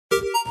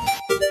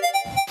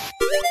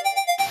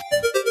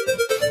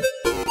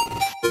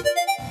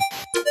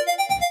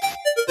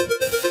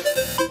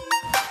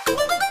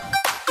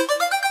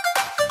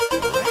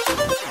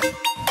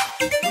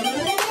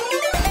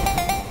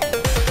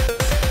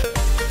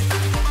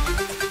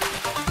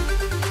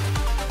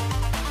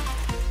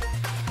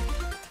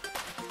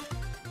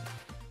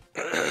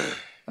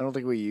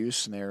don't think we use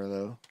Snare,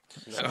 though.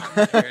 No.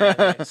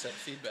 Set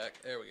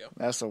feedback. There we go.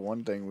 That's the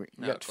one thing.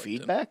 You got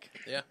feedback?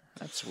 Yeah.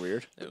 That's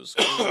weird. It was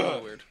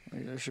really weird.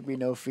 There should be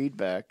no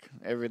feedback.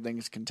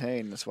 Everything's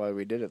contained. That's why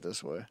we did it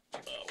this way. Oh,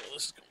 well,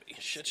 this is going to be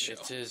a shit show.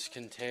 It is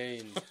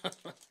contained.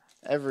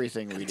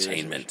 Everything we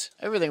do.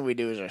 Everything we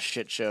do is a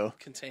shit show.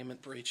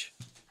 Containment breach.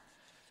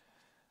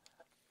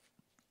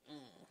 A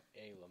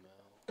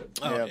Lamau.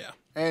 Oh, yeah.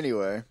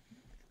 Anyway.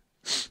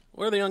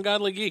 We're the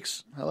Ungodly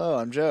Geeks. Hello,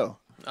 I'm Joe.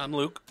 I'm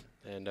Luke.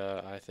 And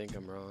I think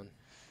I'm Ron.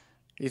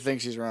 He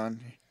thinks he's Ron.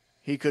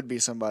 He could be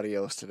somebody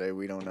else today.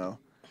 We don't know.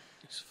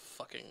 He's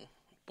fucking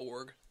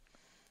Borg.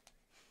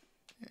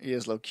 He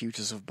is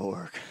Locutus of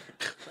Borg.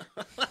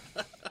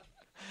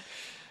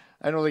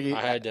 I don't think he...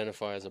 I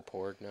identify as a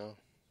porg now.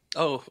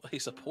 Oh,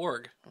 he's a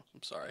porg.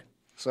 I'm sorry.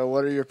 So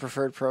what are your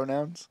preferred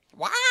pronouns?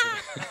 Wow!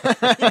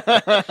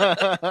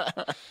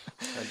 I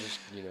just,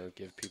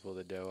 give people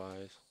the doe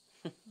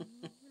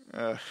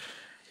eyes.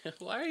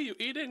 Why are you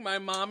eating my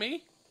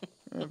mommy?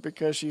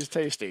 Because she's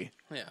tasty.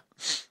 Yeah.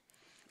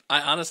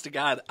 Honest to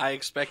God, I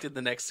expected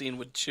the next scene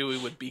with Chewie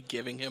would be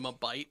giving him a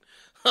bite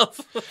of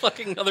the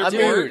fucking other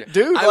porg.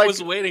 Dude, I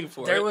was waiting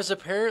for it. There was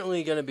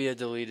apparently going to be a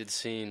deleted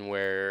scene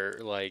where,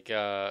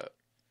 where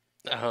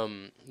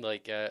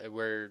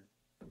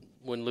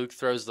when Luke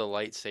throws the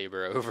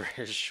lightsaber over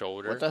his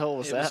shoulder. What the hell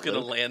was that? It was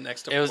going to land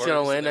next to porgs. It was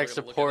going to land next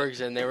to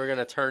porgs, and they were going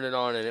to turn it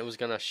on, and it was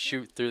going to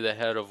shoot through the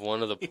head of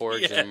one of the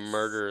porgs and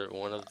murder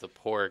one of the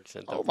porgs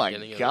at the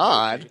beginning of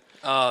the movie.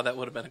 Oh, that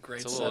would have been a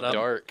great setup. It's a setup.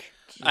 little dark.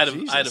 I'd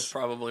have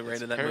probably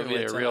rated that movie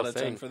a 10 out of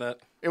 10 for that.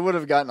 It would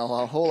have gotten a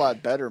whole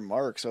lot better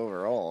marks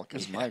overall,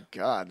 because my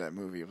God, that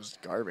movie was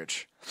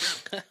garbage.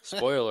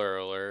 Spoiler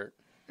alert.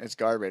 It's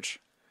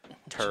garbage.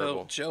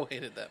 Terrible. Joe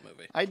hated that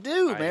movie. I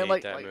do, man.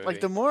 Hate that movie.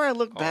 The more I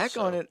look back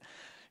on it,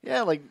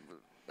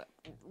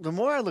 the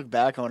more I look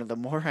back on it, the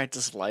more I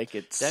dislike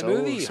it. That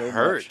movie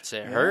hurts. Much.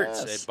 It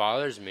hurts. It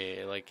bothers me.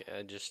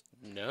 I just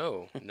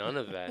no, none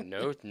of that.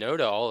 No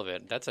to all of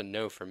it. That's a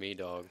no for me,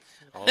 dog.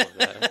 All of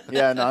that.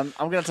 Yeah, no,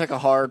 I'm gonna take a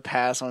hard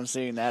pass on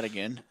seeing that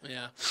again.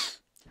 Yeah.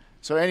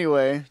 So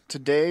anyway,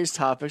 today's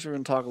topics, we're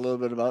going to talk a little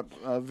bit about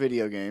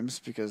video games,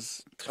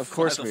 because of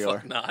course we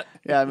are. Not?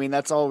 Yeah, I mean,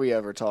 that's all we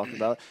ever talk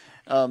about.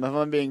 If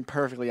I'm being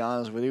perfectly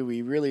honest with you,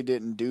 we really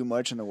didn't do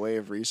much in the way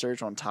of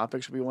research on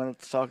topics we wanted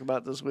to talk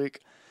about this week.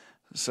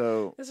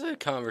 So this is a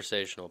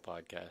conversational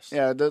podcast.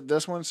 Yeah,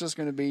 this one's just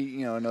going to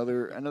be,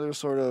 another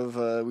sort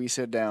of we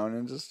sit down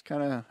and just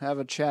kind of have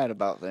a chat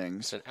about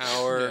things. It's an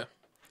hour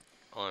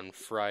on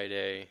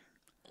Friday.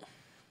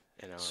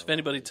 So if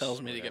anybody tells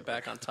me to get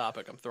back on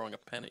topic, I'm throwing a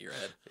pen at your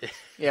head.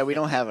 Yeah, we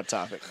don't have a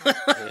topic.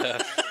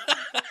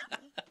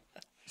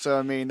 So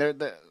I mean,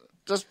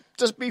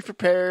 just be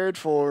prepared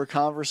for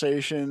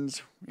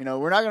conversations.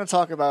 We're not going to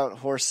talk about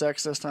horse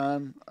sex this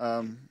time.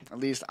 At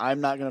least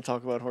I'm not going to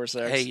talk about horse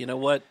sex. Hey, you know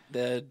what?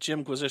 The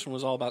Gymquisition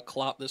was all about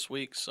clop this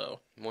week, so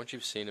once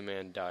you've seen a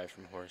man die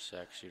from horse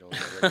sex, you don't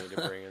ever need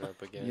to bring it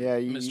up again. Yeah,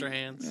 Mr.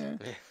 Hands.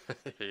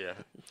 Yeah.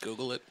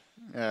 Google it.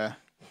 Yeah.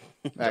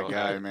 That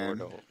guy, man.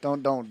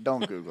 Don't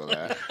Google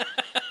that.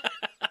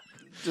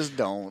 Just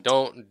don't.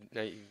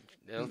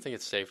 I don't think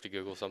it's safe to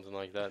Google something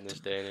like that in this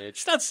day and age.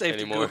 It's not safe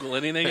anymore. to Google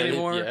anything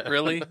anymore,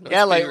 really.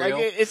 Yeah, like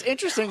it's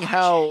interesting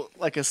how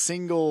a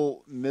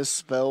single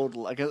misspelled,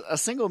 a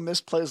single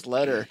misplaced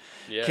letter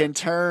can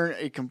turn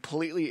a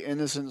completely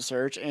innocent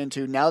search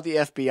into now the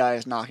FBI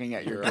is knocking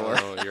at your door.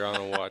 You're on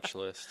a watch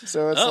list.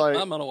 So it's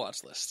I'm on a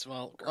watch list.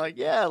 Well, great.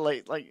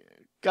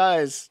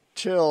 Guys,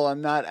 chill.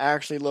 I'm not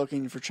actually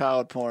looking for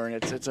child porn.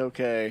 It's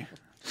okay.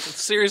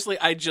 Seriously,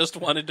 I just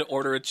wanted to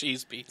order a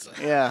cheese pizza.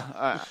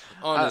 Yeah.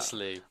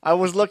 Honestly. I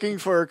was looking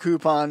for a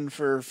coupon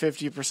for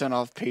 50%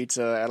 off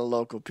pizza at a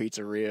local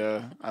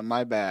pizzeria.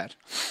 My bad.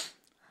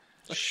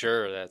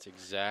 Sure, that's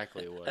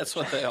exactly what. That's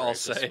what they all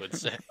say. Would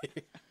say.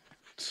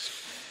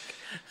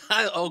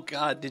 Oh,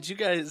 God. Did you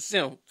guys,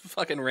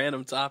 fucking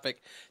random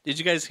topic. Did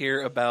you guys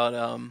hear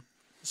about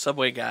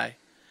Subway guy?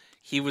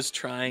 He was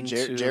trying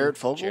to... Jared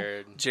Fogle?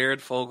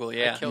 Jared Fogle,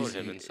 yeah. I killed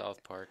him in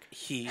South Park.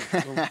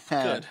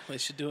 Good. They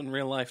should do it in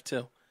real life,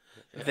 too.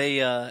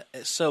 Yeah.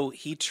 So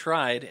he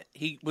tried.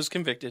 He was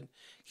convicted.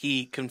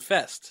 He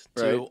confessed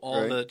to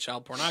all the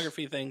child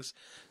pornography things.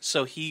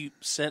 So he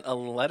sent a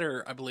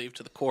letter, I believe,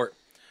 to the court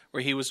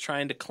where he was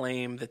trying to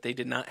claim that they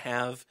did not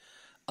have,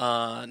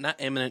 not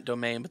eminent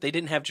domain, but they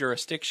didn't have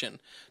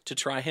jurisdiction to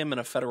try him in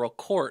a federal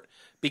court.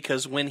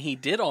 Because when he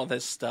did all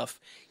this stuff,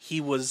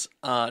 he was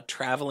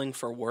traveling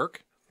for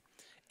work.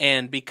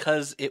 And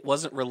because it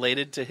wasn't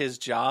related to his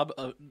job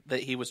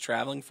that he was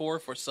traveling for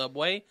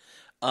Subway,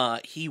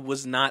 he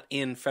was not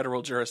in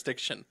federal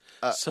jurisdiction.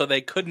 So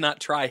they could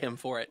not try him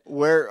for it.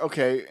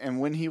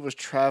 And when he was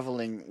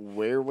traveling,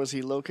 where was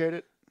he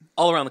located?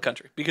 All around the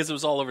country, because it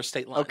was all over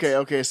state lines.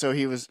 Okay, so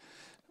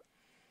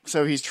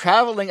he's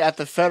traveling at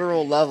the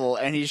federal level,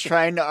 and he's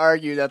trying to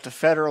argue that the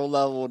federal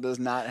level does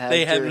not have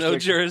jurisdiction. They have no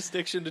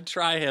jurisdiction to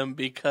try him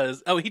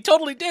because... Oh, he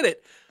totally did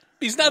it.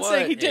 He's not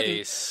saying he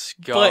didn't.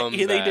 But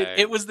they did.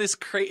 It was this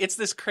It's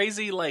this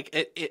crazy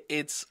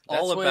it's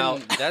all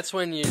about. That's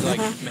when you like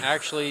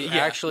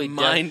actually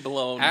mind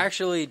blown.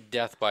 Actually,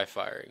 death by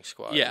firing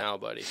squad. Yeah. Now,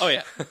 buddy. Oh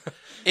yeah.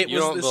 You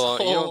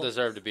don't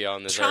deserve to be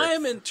on this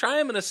earth. Try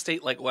him in a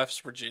state like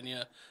West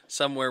Virginia,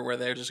 somewhere where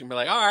they're just gonna be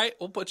like, all right,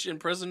 we'll put you in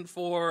prison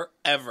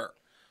forever,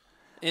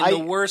 in the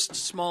worst,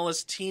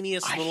 smallest,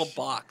 teeniest little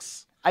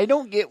box. I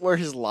don't get where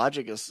his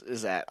logic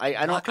is at.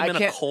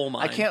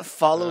 I can't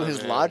follow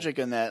his logic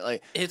in that.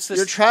 Like,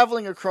 you're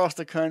traveling across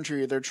the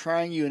country. They're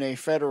trying you in a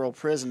federal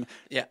prison.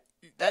 Yeah.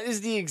 That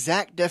is the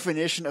exact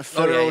definition of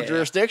federal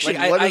jurisdiction.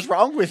 Like, what is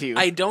wrong with you?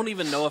 I don't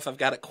even know if I've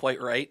got it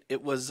quite right.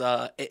 It was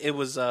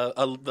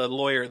the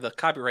lawyer, the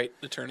copyright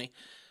attorney.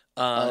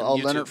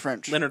 Leonard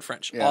French. Leonard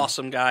French,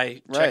 awesome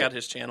guy. Check out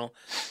his channel.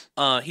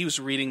 He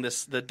was reading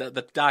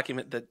the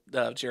document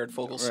that Jared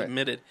Fogle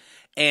submitted,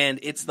 and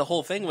it's the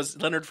whole thing was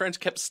Leonard French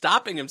kept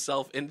stopping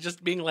himself and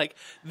just being like,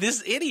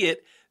 "This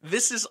idiot.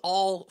 This is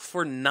all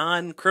for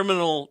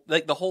non-criminal.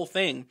 Like the whole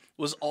thing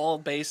was all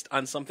based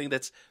on something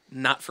that's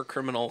not for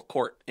criminal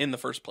court in the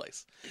first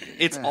place.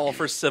 It's all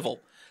for civil.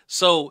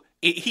 So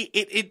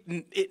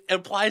it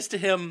applies to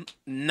him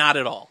not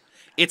at all."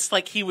 It's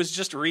like he was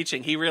just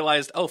reaching. He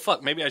realized, oh,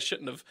 fuck, maybe I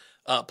shouldn't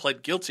have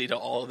pled guilty to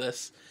all of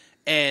this.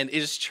 And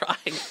is trying.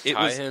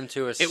 Tie him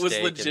to a stake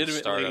and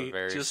start a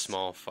very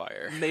small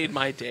fire. Made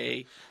my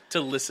day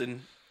to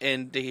listen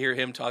and to hear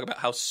him talk about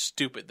how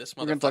stupid this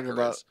motherfucker is. We're going to talk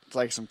about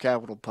like some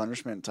capital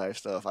punishment type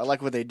stuff. I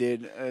like what they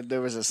did.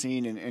 There was a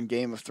scene in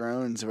Game of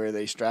Thrones where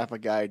they strap a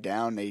guy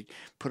down. They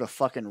put a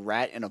fucking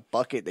rat in a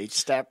bucket. They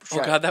strap. Oh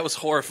god, that was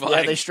horrifying.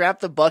 Yeah, they strap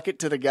the bucket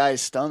to the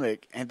guy's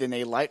stomach, and then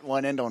they light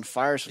one end on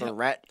fire so the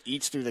rat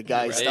eats through the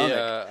guy's stomach.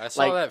 I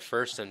saw that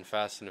first in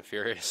Fast and the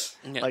Furious.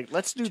 Yeah. Like,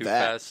 let's do Too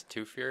that. Fast,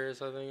 Too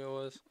Furious, I think it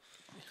was.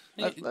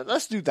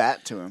 Let's do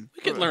that to him.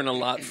 We could learn a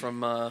lot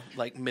from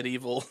like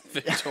medieval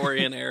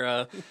Victorian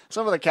era.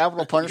 Some of the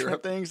capital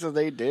punishment things that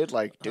they did,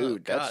 like,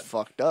 dude, that's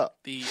fucked up.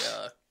 The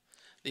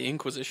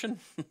Inquisition.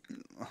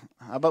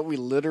 How about we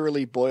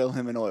literally boil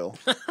him in oil?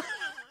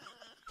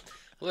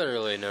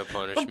 Literally no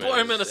punishment. Boil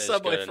him in a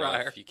Subway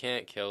fryer. Enough. You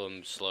can't kill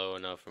him slow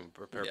enough and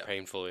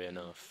painfully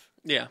enough.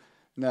 Yeah.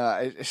 No,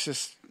 it's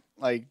just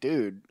like,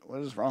 dude,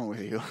 what is wrong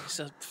with you? He's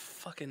a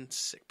fucking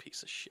sick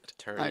piece of shit.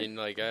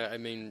 I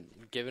mean,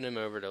 giving him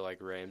over to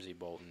like Ramsay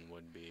Bolton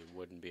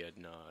wouldn't be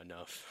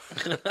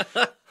enough.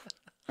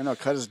 I know,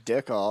 cut his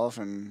dick off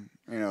and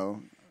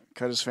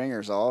cut his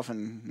fingers off,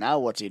 and now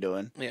what's he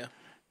doing? Yeah,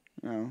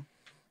 he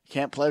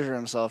can't pleasure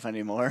himself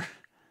anymore.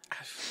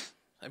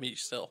 I mean, you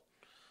still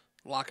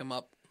lock him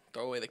up,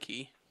 throw away the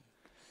key.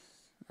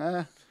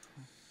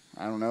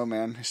 I don't know,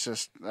 man. It's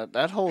just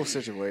that whole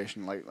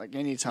situation. Like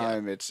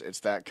anytime it's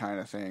that kind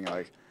of thing,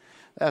 like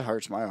that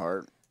hurts my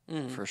heart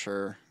for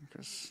sure.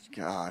 Because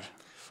God,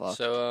 fuck.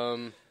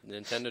 So,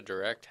 Nintendo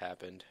Direct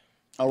happened.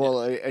 Oh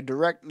well, a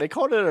direct. They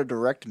called it a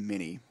Direct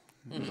Mini.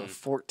 It was a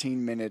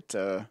 14-minute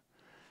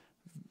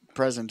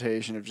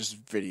presentation of just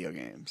video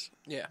games.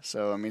 Yeah.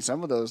 So I mean,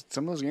 some of those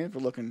games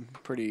were looking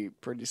pretty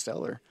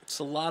stellar. It's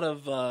a lot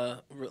of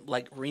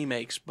like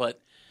remakes, but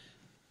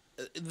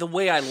the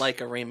way I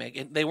like a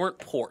remake, they weren't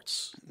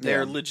ports.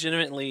 They're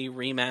legitimately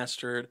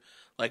remastered.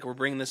 Like, we're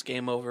bringing this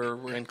game over,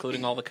 we're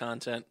including all the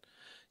content,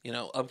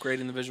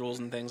 upgrading the visuals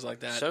and things like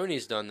that.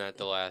 Sony's done that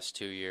the last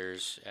 2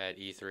 years at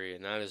E3,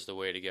 and that is the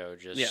way to go.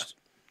 Just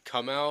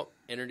come out,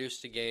 introduce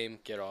the game,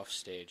 get off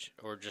stage.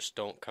 Or just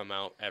don't come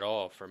out at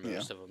all for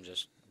most of them.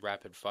 Just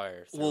rapid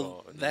fire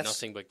through that's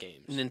nothing but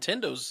games.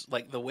 Nintendo's,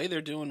 like, the way they're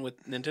doing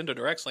with Nintendo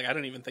Directs, like, I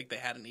don't even think they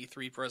had an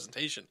E3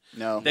 presentation.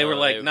 No. They were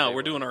like,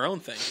 we're doing our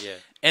own thing. Yeah.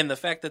 And the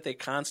fact that they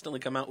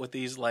constantly come out with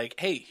these, like,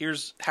 hey,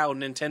 here's how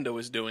Nintendo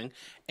is doing,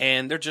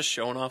 and they're just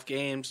showing off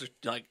games,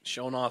 they're, like,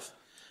 showing off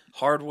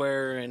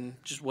hardware and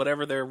just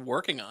whatever they're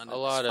working on. A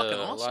lot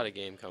of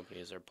game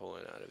companies are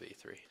pulling out of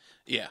E3.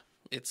 Yeah.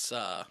 It's,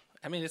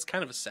 it's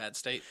kind of a sad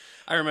state.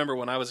 I remember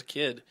when I was a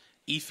kid,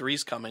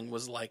 E3's coming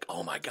was like,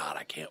 oh my god,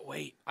 I can't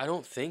wait. I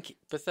don't think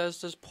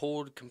Bethesda's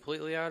pulled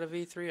completely out of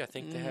E3. I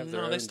think they have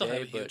their own they still day,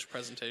 have a huge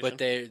presentation. But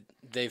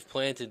they've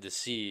planted the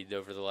seed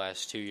over the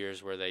last 2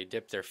 years where they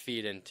dipped their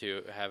feet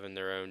into having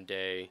their own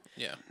day.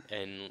 Yeah.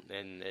 And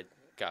it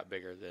got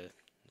bigger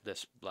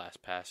this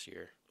past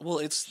year.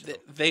 Well,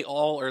 they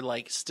all are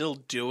like still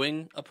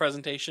doing a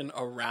presentation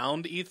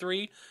around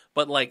E3,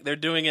 but like they're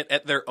doing it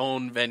at their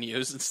own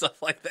venues and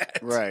stuff like that.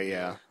 Right,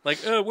 yeah. Like,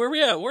 where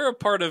we at? We're a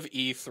part of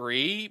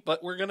E3,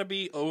 but we're going to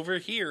be over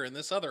here in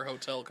this other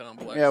hotel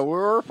complex. Yeah,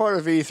 we're a part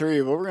of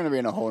E3, but we're going to be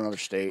in a whole other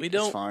state. We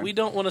don't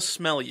want to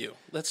smell you.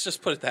 Let's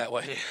just put it that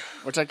way.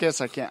 Which I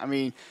guess I can't. I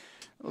mean,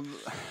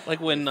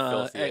 like when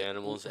filthy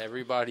animals,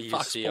 everybody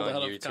you see on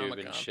YouTube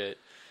and shit.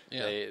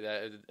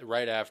 Yeah.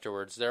 Right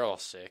afterwards, they're all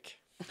sick.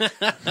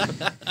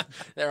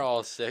 They're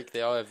all sick.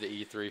 They all have the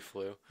E3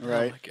 flu.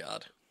 Right. Oh, my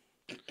God.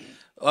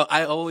 Well,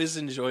 I always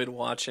enjoyed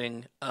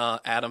watching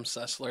Adam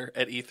Sessler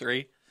at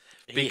E3.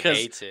 Because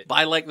he hates it.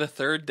 By like the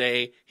third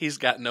day, he's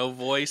got no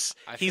voice.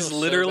 He's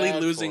literally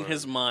losing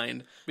his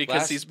mind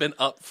because he's been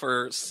up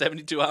for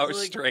 72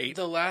 hours straight.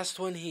 The last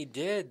one he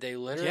did, they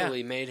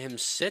literally made him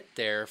sit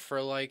there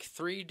for like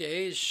 3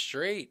 days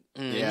straight.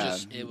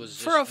 It was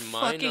for just a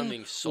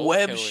mind-numbing, fucking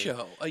web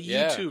show, a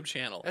YouTube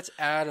channel. That's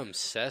Adam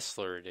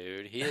Sessler,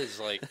 dude. He is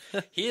like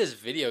he is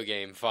video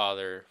game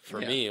father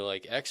for me,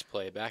 like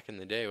X-Play back in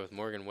the day with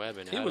Morgan Webb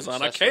and he Adam was on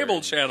Sessler a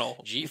cable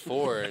channel,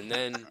 G4, and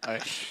then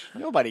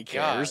nobody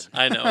cares.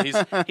 I know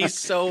he's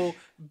so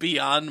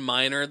beyond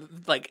minor.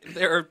 Like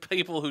there are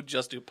people who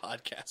just do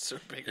podcasts who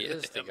are bigger. He than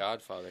is him. the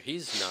Godfather.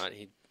 He's not.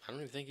 I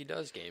don't even think he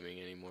does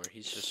gaming anymore.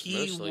 He's just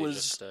mostly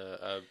just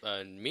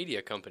a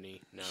media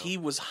company now. He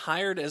was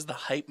hired as the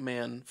hype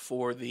man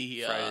for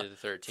the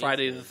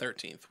Friday the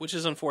 13th, which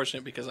is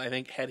unfortunate because I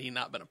think had he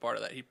not been a part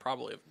of that, he'd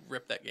probably have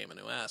ripped that game a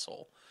new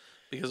asshole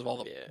because of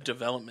all the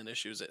development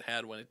issues it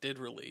had when it did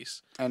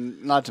release.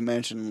 And not to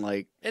mention,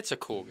 like, it's a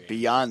cool game.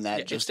 Beyond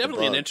that, it's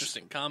definitely an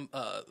interesting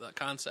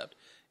concept.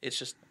 It's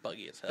just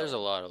buggy as hell. There's a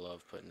lot of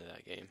love put into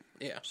that game.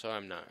 Yeah. So I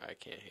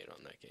can't hate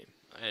on that game.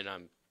 And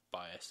I'm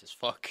biased as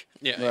fuck.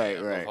 Yeah. Right.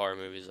 I love horror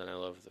movies and I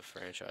love the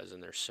franchise,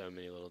 and there's so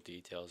many little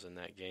details in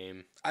that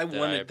game. I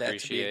wanted that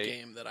to be a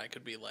game that I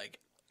could be like,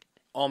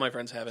 all my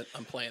friends have it,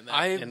 I'm playing that.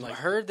 I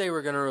heard they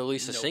were going to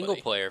release a single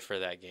player for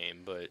that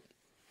game, but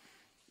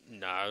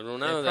no, I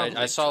don't know.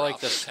 I saw like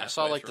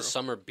the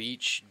Summer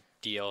Beach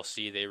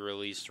DLC they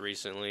released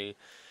recently.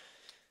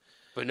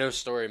 But no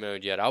story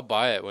mode yet. I'll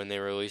buy it when they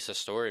release a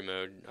story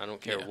mode. I don't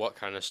care what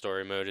kind of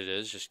story mode it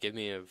is. Just give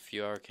me a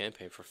few-hour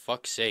campaign, for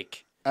fuck's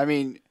sake. I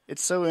mean,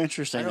 it's so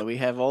interesting that we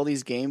have all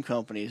these game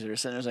companies that are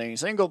sitting there saying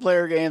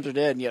single-player games are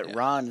dead, and yet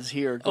Ron is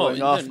here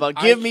going off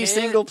about, give me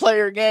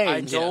single-player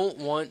games. I don't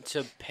want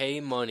to pay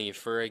money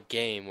for a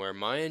game where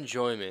my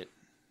enjoyment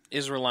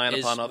is relying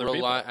upon other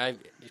people.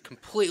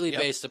 Completely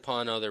based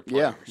upon other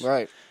players. Yeah,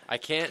 right. I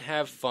can't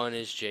have fun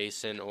as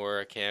Jason or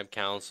a camp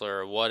counselor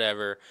or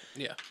whatever.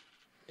 Yeah.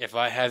 If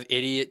I have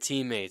idiot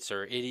teammates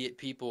or idiot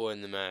people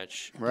in the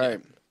match. Right.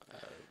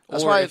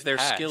 That's why if their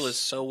skill is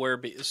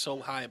so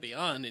high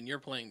beyond and you're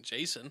playing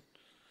Jason.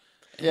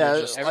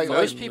 Yeah,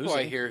 most people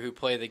I hear who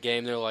play the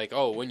game, they're like,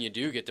 oh, when you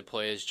do get to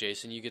play as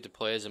Jason, you get to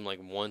play as him like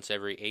once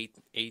every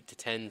 8 to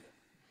 10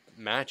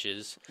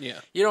 matches. Yeah.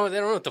 They don't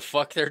know what the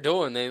fuck they're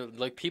doing.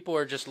 People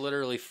are just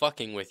literally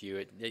fucking with you.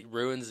 It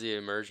ruins the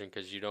immersion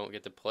because you don't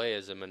get to play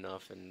as him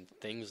enough and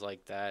things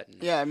like that.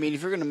 And yeah, I mean,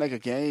 if you're going to make a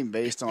game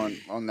based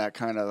on that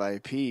kind of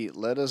IP,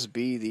 let us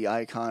be the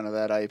icon of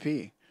that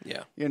IP.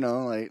 Yeah. You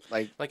know,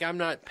 like I'm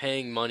not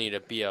paying money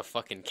to be a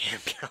fucking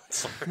camp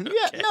counselor. Okay?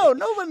 Yeah,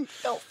 no,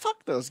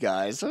 fuck those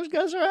guys. Those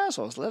guys are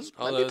assholes. Let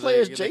me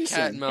play as Jason. The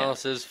cat and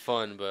mouse is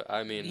fun, but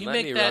I mean,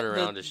 let me run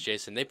around as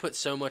Jason. They put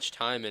so much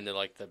time into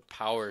like the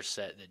power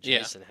set that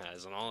Jason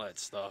has and all that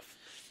stuff.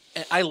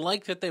 I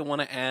like that they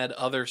want to add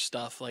other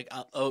stuff, like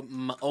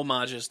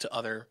homages to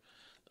other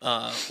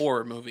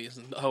horror movies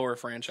and horror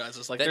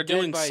franchises. Like they're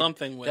doing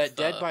something with that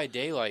Dead by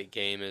Daylight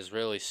game is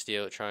really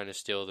trying to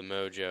steal the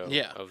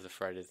mojo of the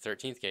Friday the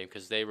 13th game,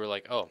 because they were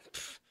like,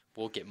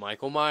 we'll get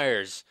Michael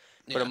Myers,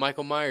 put a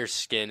Michael Myers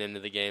skin into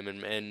the game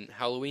and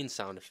Halloween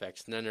sound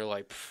effects, and then they're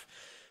like,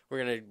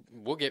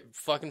 we'll get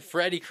fucking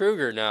Freddy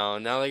Krueger now,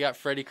 and now they got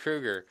Freddy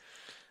Krueger.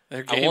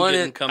 I want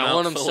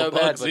them so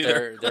bad, but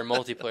they're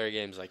multiplayer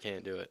games. I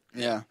can't do it.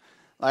 Yeah.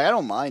 Like, I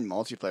don't mind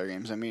multiplayer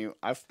games. I mean,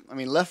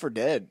 Left 4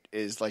 Dead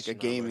is like a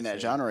game in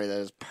that genre that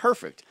is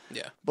perfect.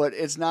 Yeah, but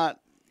it's not.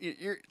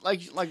 You're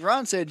like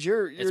Ron said.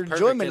 Your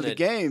enjoyment of the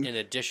game, in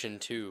addition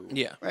to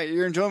right.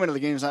 Your enjoyment of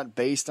the game is not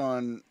based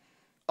on,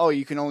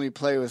 you can only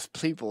play with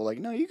people. Like,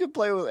 no, you can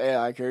play with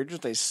AI characters.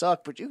 They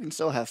suck, but you can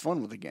still have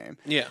fun with the game.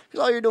 Yeah,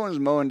 because all you're doing is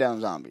mowing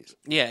down zombies.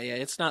 Yeah.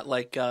 It's not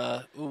like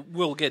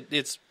we'll get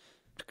it's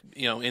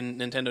in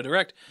Nintendo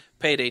Direct,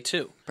 Payday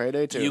 2.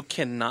 You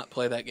cannot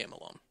play that game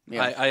alone.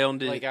 Yeah. I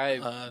owned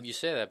it. You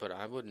say that, but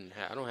I wouldn't.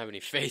 I don't have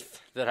any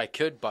faith that I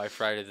could buy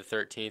Friday the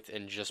 13th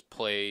and just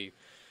play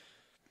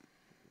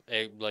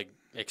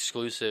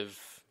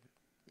exclusive,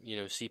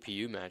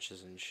 CPU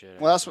matches and shit.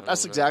 Well,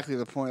 that's exactly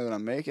the point that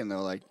I'm making,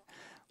 though. Like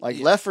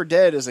Left 4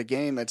 Dead is a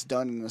game that's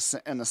done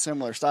in a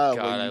similar style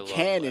where you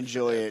can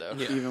enjoy it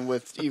even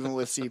with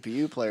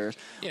CPU players.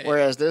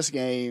 Whereas this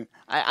game,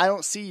 I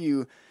don't see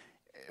you.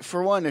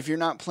 For one, if you're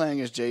not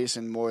playing as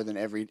Jason more than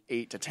every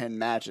 8 to 10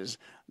 matches,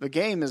 the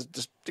game is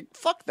just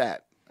fuck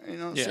that.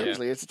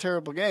 Seriously, it's a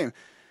terrible game.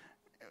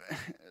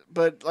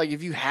 But like,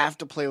 if you have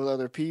to play with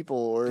other people,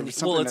 or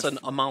it's a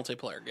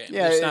multiplayer game.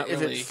 Yeah,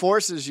 if it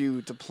forces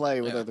you to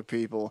play with other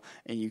people,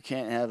 and you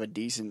can't have a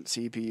decent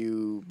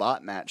CPU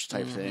bot match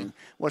type thing,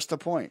 what's the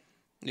point?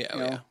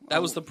 Yeah,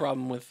 that was the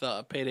problem with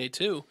Payday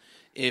 2.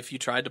 If you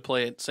tried to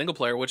play it single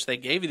player, which they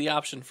gave you the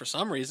option for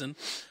some reason,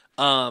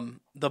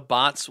 the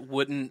bots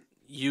wouldn't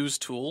use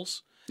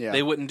tools. Yeah.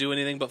 They wouldn't do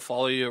anything but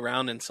follow you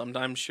around and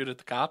sometimes shoot at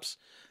the cops.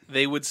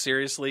 They would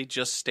seriously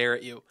just stare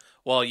at you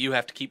while you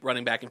have to keep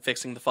running back and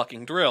fixing the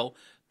fucking drill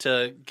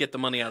to get the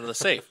money out of the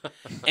safe.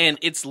 And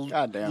it's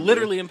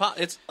literally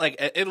impossible. It's like,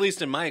 at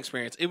least in my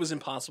experience, it was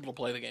impossible to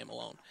play the game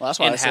alone. Well, that's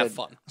why and I said, have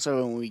fun.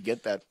 So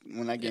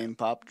when that game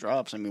pop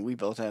drops, I mean, we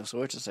both have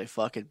Switches. Say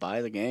fuck it,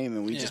 buy the game,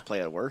 and we just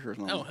play at work or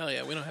something. Oh hell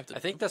yeah, we don't have to. I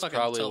think that's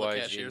probably why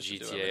in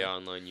GTA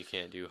Online you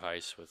can't do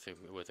heists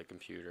with a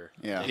computer.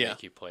 Yeah, they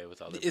make you play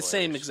with other. The players.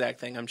 Same exact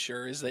thing. I'm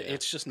sure is that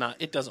it's just not.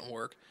 It doesn't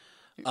work.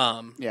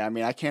 Yeah, I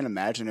mean, I can't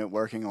imagine it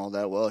working all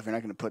that well if you're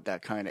not going to put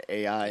that kind of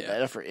AI,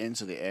 that effort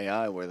into the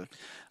AI, where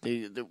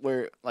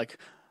where like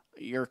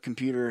your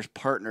computer's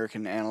partner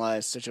can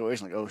analyze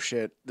situations like, oh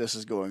shit, this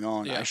is going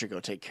on. I should go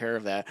take care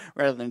of that,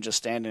 rather than just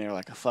standing there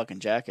like a fucking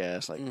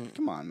jackass. Like,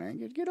 come on,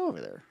 man, get over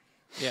there.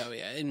 Yeah.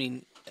 I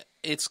mean,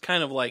 it's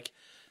kind of like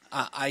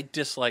I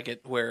dislike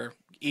it where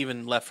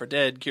even Left 4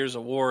 Dead, Gears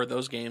of War,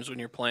 those games when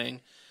you're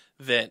playing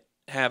that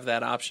have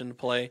that option to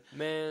play,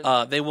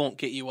 man, they won't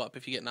get you up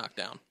if you get knocked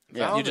down.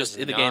 Yeah,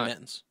 the game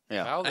ends.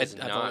 Yeah, Valve is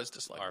I've always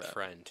disliked our that.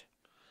 friend.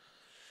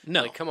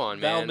 No, like, come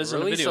on, Valve man. isn't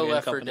Release a a video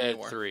Left game 4 company Dead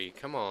anymore. 3.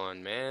 Come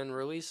on, man.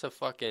 Release a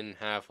fucking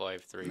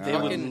Half-Life 3. They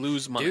would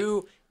lose money.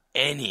 Do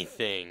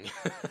anything.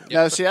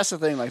 No, see, that's the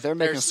thing. Like, they're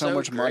making so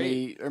much great.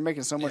 money. They're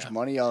making so much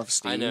money off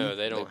Steam. I know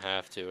they don't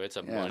have to. It's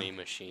a money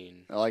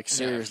machine. Like,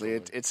 seriously,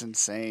 it's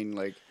insane.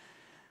 Like,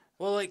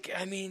 well, like,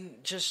 I mean,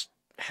 just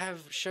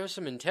show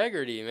some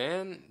integrity,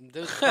 man.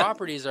 Those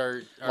properties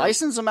are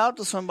license them out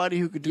to somebody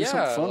who could do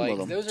something fun with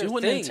them. Those are do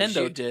what things.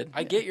 Nintendo did.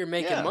 I get you're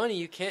making money.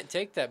 You can't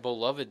take that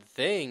beloved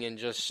thing and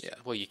just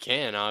well, you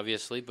can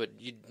obviously, but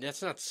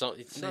that's not something.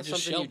 It's not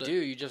something you do.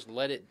 You just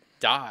let it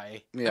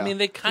die. Yeah. I mean,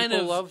 they kind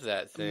People of love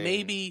that thing.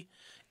 Maybe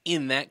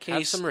in that case,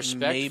 have some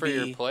respect for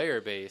your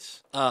player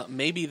base.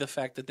 Maybe the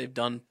fact that they've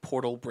done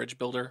Portal Bridge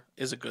Builder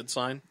is a good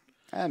sign.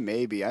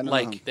 Maybe. I don't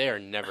know. They are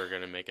never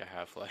going to make a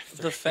Half-Life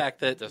 3 The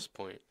fact that at this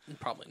point,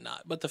 probably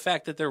not. But the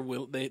fact that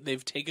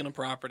they've taken a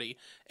property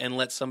and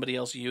let somebody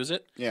else use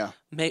it,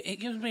 it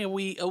gives me a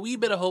wee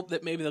bit of hope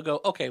that maybe they'll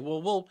go, okay,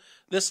 well,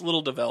 this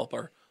little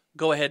developer,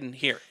 go ahead and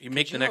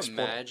make the next.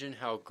 Imagine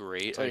how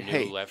great a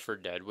new Left 4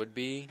 Dead would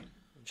be.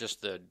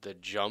 Just the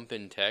jump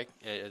in tech,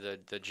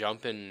 the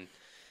jump in.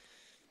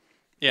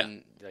 Yeah.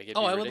 Like,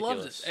 I would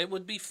love this.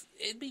 It'd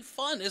be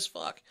fun as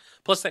fuck.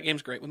 Plus, that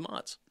game's great with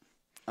mods.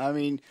 I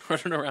mean,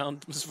 running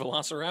around as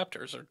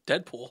Velociraptors or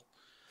Deadpool.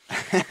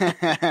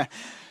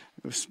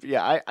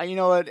 Yeah, I you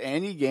know what?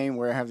 Any game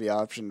where I have the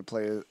option to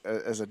play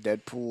as a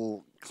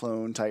Deadpool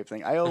clone type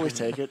thing, I always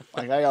take it.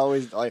 Like I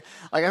always like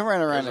I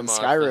ran around in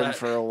Skyrim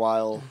for a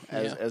while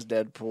as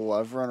Deadpool.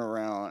 I've run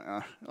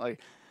around like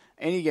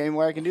any game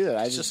where I can do that.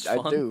 I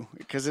do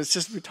because it's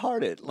just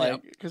retarded.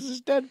 Like because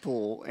it's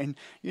Deadpool, and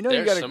you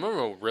got some of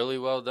them are really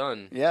well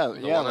done. Yeah,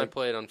 the one I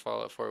played on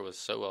Fallout 4 was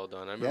so well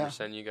done. I remember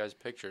sending you guys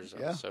pictures.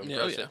 It was so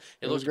impressive.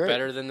 It looked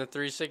better than the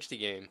 360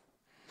 game.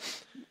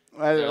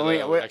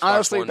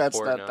 Honestly,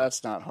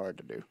 that's not hard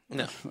to do.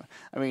 No,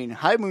 I mean,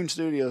 High Moon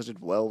Studios did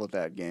well with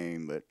that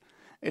game, but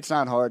it's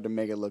not hard to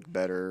make it look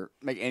better,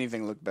 make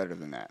anything look better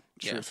than that.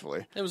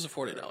 Truthfully, it was a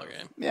 $40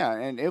 game. Yeah,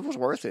 and it was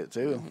worth it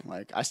too. Mm-hmm.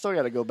 Like I still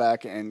got to go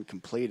back and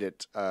complete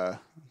it,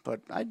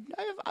 but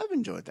I've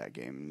enjoyed that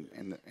game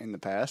in the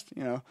past.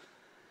 You know.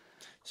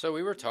 So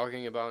we were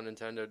talking about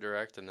Nintendo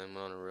Direct, and then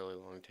went on a really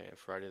long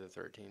Friday the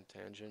 13th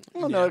tangent.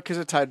 Well, no, because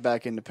it tied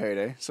back into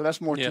Payday, so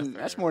that's more.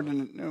 That's more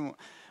than.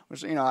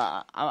 You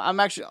know, I'm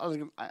not sure.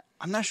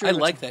 I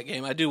like that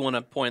game. I do want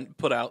to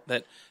put out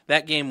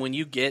that game when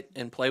you get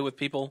and play with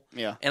people.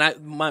 Yeah.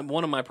 And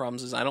one of my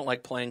problems is I don't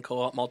like playing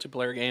co-op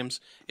multiplayer games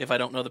if I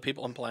don't know the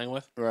people I'm playing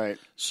with. Right.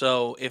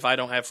 So if I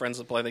don't have friends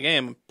that play the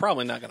game, I'm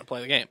probably not going to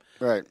play the game.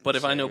 Right. But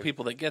if I know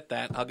people that get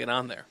that, I'll get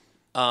on there.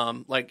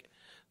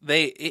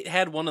 It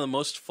had one of the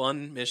most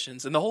fun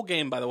missions, and the whole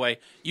game, by the way,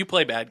 you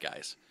play bad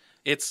guys.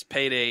 It's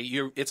Payday.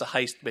 It's a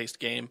heist-based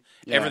game.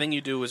 Yeah. Everything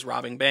you do is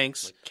robbing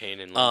banks. Like Kane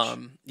and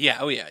Lynch.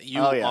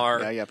 You are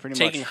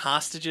taking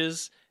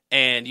hostages,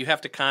 and you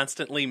have to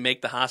constantly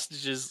make the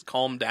hostages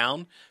calm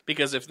down,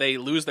 because if they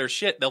lose their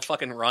shit, they'll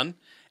fucking run.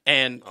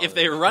 And if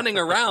they're running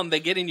around, they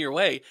get in your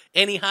way.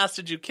 Any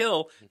hostage you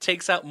kill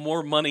takes out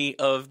more money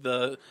of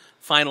the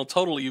final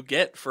total you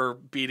get for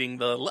beating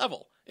the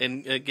level.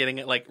 And getting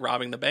it, like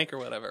robbing the bank or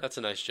whatever. That's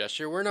a nice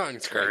gesture. We're not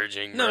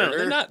encouraging murder. No,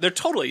 they're not. They're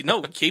totally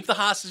keep the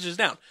hostages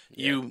down.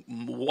 Yeah. You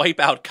wipe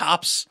out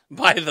cops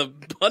by the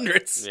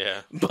hundreds.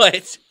 Yeah.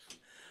 But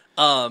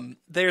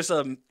there's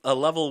a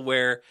level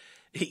where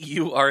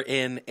you are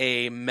in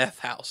a meth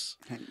house.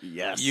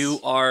 Yes. You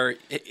are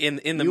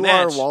in the match. You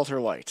are Walter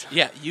White.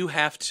 Yeah. You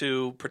have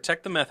to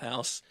protect the meth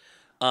house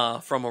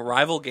from a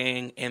rival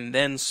gang and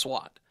then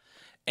SWAT.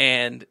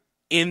 And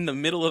in the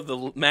middle of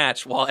the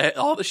match, while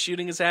all the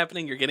shooting is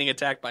happening, you're getting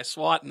attacked by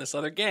SWAT and this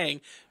other gang.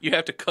 You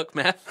have to cook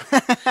meth.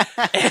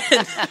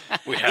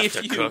 We have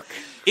to cook.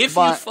 If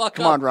you fuck up...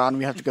 Come on, Ron.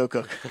 We have to go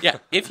cook. Yeah.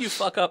 If you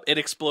fuck up, it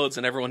explodes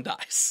and everyone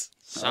dies.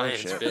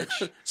 Science,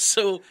 bitch.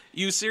 So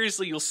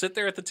you'll sit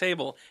there at the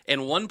table,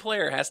 and one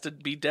player has to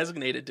be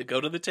designated to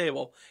go to the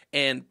table,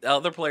 and the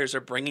other players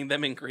are bringing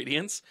them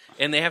ingredients,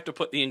 and they have to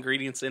put the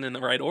ingredients in the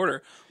right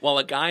order, while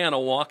a guy on a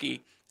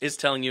walkie is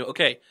telling you,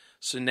 okay,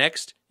 so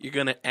next, you're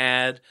going to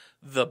add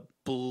the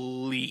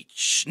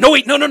bleach. No,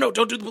 wait, no,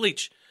 don't do the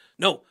bleach.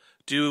 No,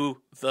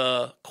 do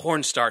the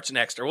cornstarch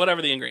next or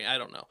whatever the ingredient. I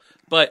don't know,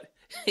 but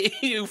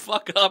you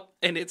fuck up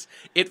and it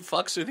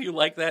fucks with you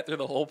like that through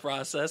the whole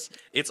process.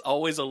 It's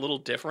always a little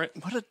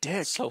different. What a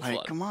dick! So fun.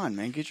 Come on,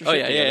 man, get your. Oh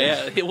shit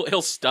yeah. together.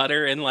 He'll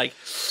stutter and like.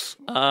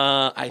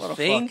 I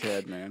think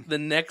fuckhead, man. the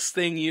next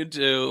thing you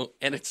do,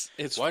 and it's.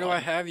 Why fun. do I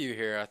have you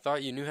here? I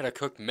thought you knew how to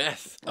cook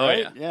meth. Oh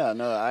right? yeah.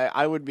 No,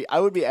 I would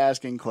be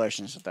asking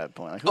questions at that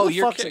point. Like, who the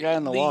fuck's the guy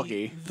in the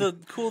walkie? The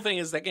cool thing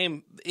is that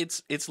game.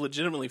 It's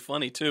legitimately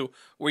funny too,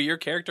 where your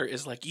character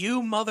is like,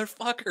 "You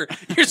motherfucker,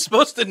 you're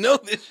supposed to know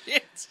this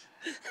shit."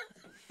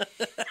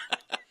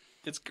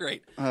 It's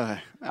great.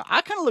 I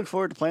kind of look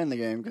forward to playing the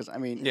game because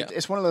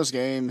it's one of those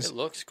games. It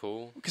looks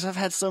cool because I've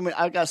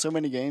got so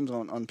many games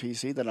on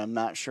PC that I'm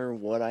not sure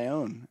what I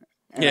own.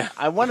 And yeah,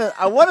 I want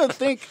to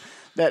think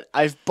that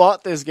I've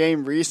bought this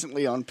game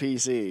recently on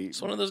PC.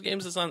 It's one of those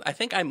games that's on. I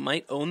think I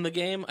might own the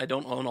game. I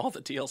don't own all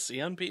the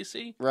DLC on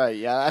PC. Right?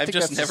 Yeah, I've think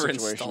just that's never the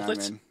situation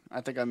installed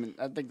I'm in.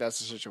 I think that's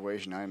the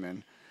situation I'm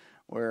in.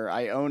 Where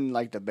I own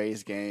like the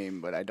base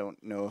game, but I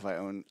don't know if I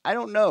own. I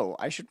don't know.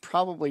 I should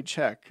probably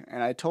check,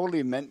 and I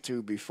totally meant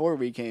to before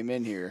we came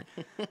in here,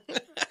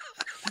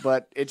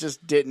 but it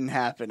just didn't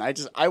happen.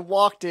 I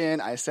walked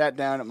in, I sat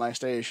down at my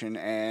station,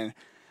 and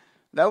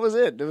that was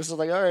it. It was just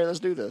like, all right,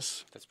 let's do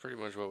this. That's pretty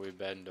much what we've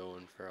been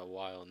doing for a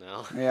while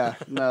now. Yeah,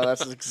 no,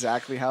 that's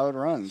exactly how it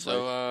runs.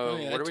 So,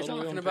 what are we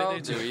talking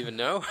about? Do we even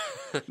know?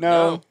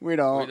 No, we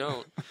don't. We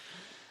don't.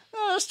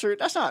 No, that's true.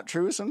 That's not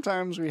true.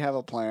 Sometimes we have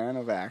a plan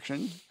of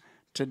action.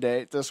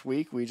 Today, this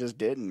week, we just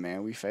didn't,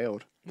 man. We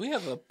failed. We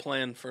have a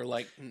plan for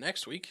like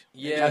next week.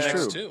 Yeah, that's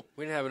next true. Too.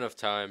 We didn't have enough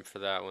time for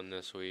that one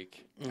this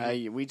week.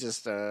 We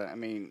just,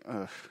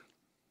 anyway.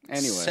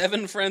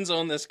 7 friends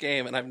own this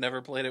game, and I've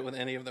never played it with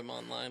any of them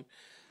online.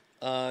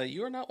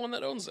 You are not one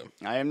that owns them.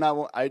 I am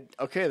not.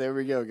 Okay, there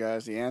we go,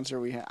 guys. The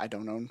answer I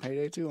don't own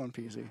Payday 2 on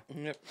PC.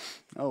 Yep.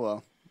 Oh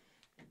well.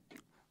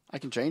 I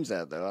can change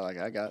that though.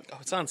 Oh,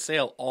 it's on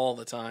sale all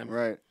the time.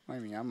 Right. I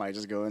mean, I might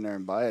just go in there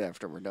and buy it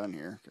after we're done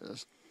here.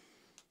 Because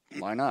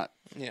why not?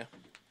 Yeah.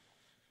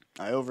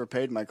 I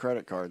overpaid my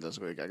credit card this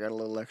week. I got a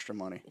little extra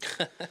money.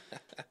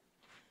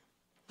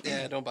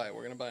 Yeah, don't buy it.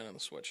 We're gonna buy it on the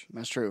Switch.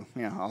 That's true.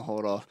 Yeah, I'll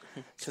hold off.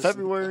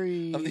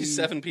 February. Of these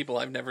 7 people,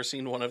 I've never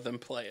seen one of them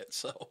play it.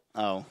 So.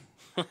 Oh.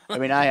 I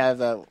mean, I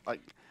have I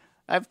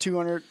have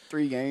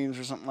 203 games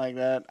or something like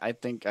that. I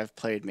think I've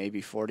played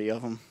maybe 40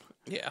 of them.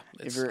 Yeah,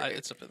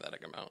 it's a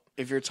pathetic amount.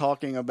 If you're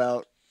talking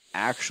about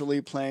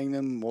actually playing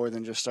them more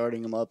than just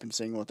starting them up and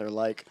seeing what they're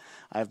like,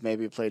 I've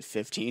maybe played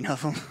 15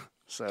 of them.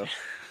 So,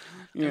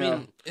 I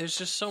mean, there's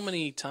just so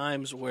many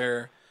times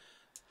where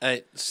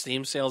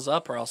Steam sales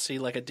up, or I'll see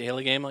like a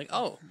daily game, like,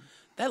 oh,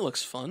 that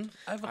looks fun.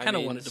 I've kind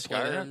of wanted to play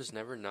that. Skyrim's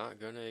never not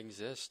going to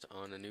exist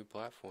on a new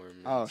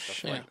platform. Oh, stuff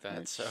shit. like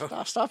that. So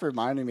stop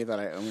reminding me that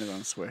I own it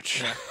on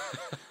Switch. Yeah.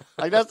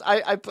 Like that's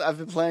I've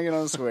been playing it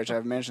on Switch.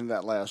 I've mentioned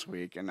that last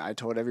week, and I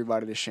told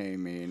everybody to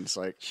shame me, and it's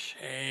like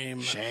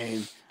shame.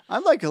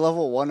 I'm like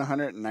level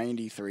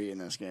 193 in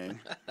this game.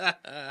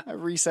 I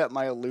reset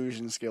my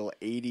illusion skill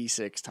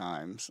 86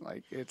 times.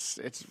 Like it's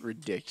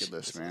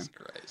ridiculous, man.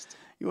 Christ.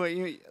 You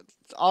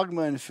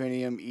Ogma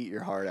Infinium, eat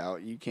your heart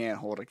out. You can't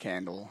hold a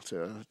candle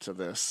to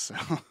this. So.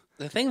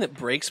 The thing that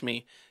breaks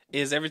me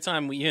is every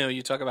time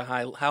you talk about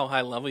how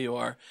high level you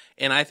are,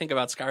 and I think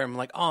about Skyrim, I'm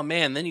like, oh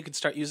man, then you can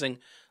start using.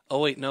 Oh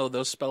wait, no,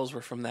 those spells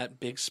were from that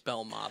big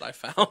spell mod I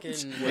found.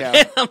 Yeah.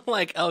 And I'm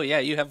like, oh yeah,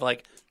 you have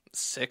like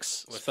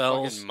 6 with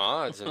spells. Fucking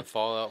mods in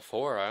Fallout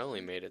 4, I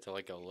only made it to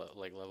like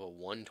level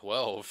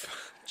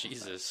 112.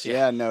 Jesus.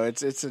 Yeah, no,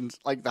 it's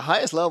like the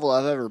highest level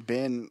I've ever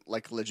been,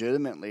 like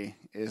legitimately,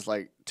 is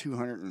like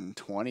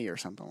 220 or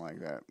something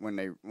like that. When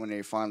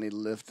they finally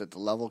lifted the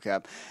level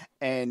cap,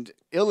 and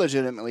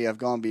illegitimately I've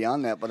gone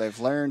beyond that, but I've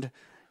learned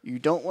you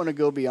don't want to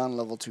go beyond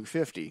level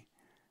 250.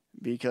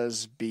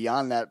 Because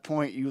beyond that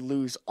point, you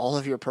lose all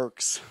of your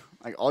perks.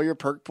 Like, all your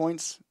perk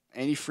points,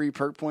 any free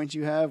perk points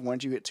you have,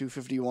 once you hit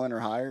 251 or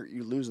higher,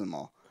 you lose them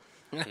all.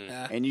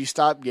 And you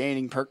stop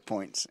gaining perk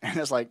points. And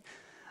it's like,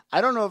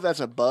 I don't know if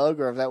that's a bug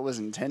or if that was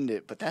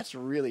intended, but that's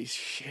really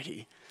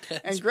shitty.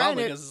 And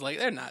granted, because it's like,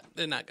 they're not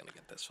going to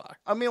get this far.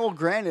 I mean, well,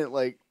 granted,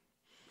 like,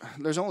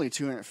 there's only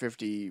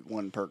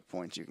 251 perk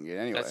points you can get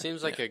anyway. That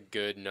seems like a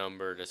good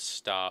number to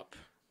stop.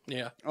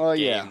 Yeah. Oh,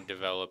 game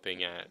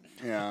developing at.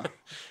 Yeah.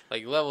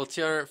 Like level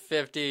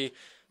 250,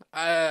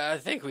 I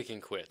think we can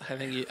quit. I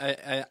think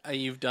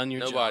you've done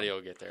your job. Nobody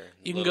will get there.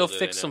 You can go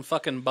fix some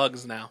fucking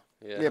bugs now.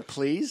 Yeah,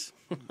 please.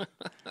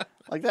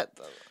 Like that.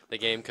 The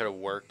game could have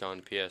worked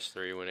on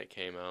PS3 when it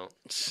came out.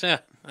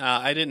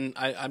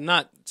 I'm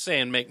not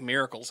saying make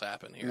miracles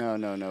happen here.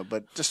 No.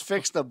 But just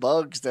fix the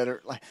bugs that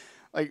are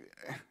like.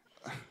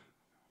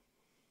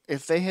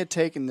 If they had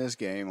taken this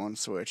game on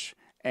Switch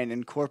and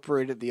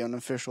incorporated the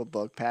unofficial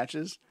bug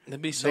patches,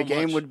 the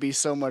game would be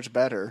so much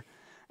better.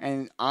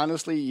 And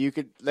honestly,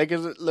 they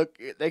could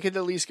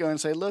at least go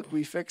and say, "Look,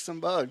 we fixed some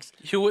bugs."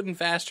 You wouldn't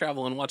fast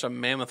travel and watch a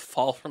mammoth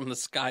fall from the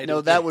sky. No,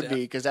 that would be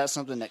because that's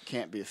something that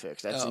can't be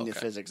fixed. That's in the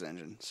physics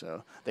engine,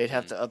 so they'd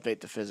have to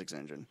update the physics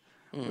engine,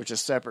 which is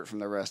separate from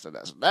the rest of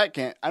that. So that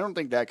can't. I don't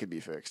think that could be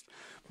fixed.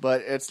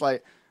 But it's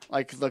like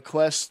the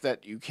quest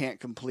that you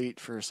can't complete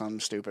for some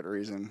stupid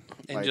reason,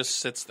 and just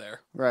sits there.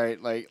 Right,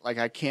 like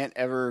I can't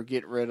ever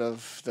get rid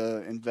of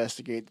the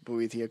investigate the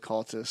Boethia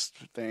cultist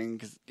thing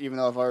because even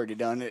though I've already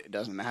done it, it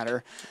doesn't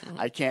matter.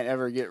 I can't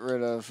ever get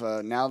rid of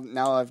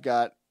now. I've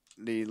got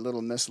the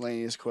little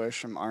miscellaneous quest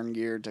from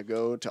Arngeir to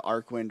go to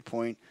Arcwind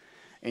Point.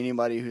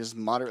 Anybody who's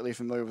moderately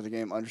familiar with the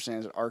game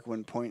understands that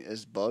Arcwind Point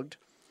is bugged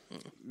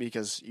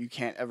because you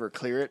can't ever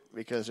clear it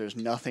because there's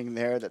nothing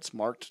there that's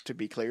marked to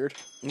be cleared.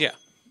 Yeah.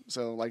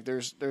 So like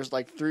there's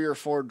like 3 or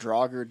 4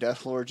 Draugr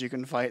Death Lords you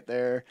can fight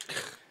there,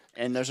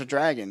 and there's a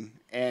dragon,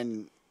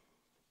 and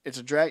it's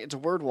a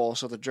word wall.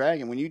 So the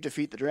dragon, when you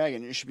defeat the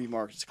dragon, it should be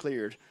marked as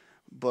cleared,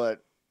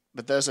 but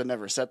Bethesda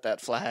never set that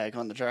flag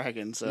on the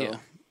dragon, so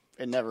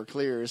it never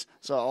clears.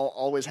 So I'll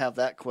always have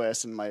that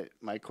quest in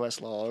my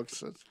quest logs.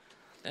 So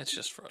that's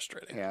just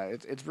frustrating. Yeah,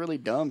 it's really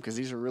dumb because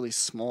these are really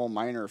small,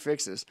 minor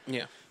fixes.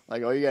 Yeah.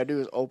 Like, all you gotta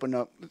do is open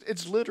up...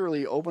 It's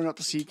literally open up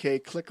the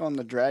CK, click on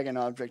the dragon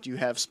object you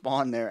have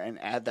spawn there,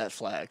 and add that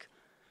flag.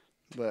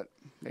 But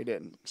they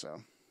didn't,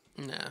 so...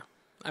 Nah.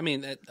 I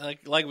mean,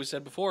 like we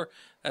said before,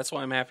 that's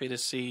why I'm happy to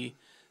see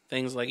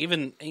things like...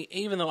 Even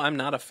though I'm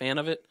not a fan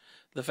of it,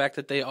 the fact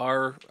that they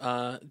are...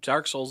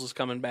 Dark Souls is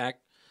coming back,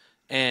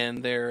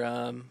 and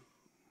they're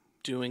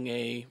doing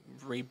a...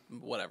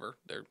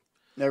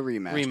 They're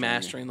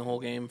remastering the whole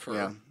game for...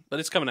 Yeah. But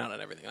it's coming out on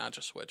everything, not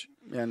just Switch.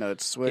 Yeah, no,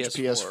 it's Switch,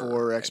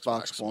 PS4,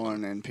 Xbox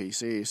One, and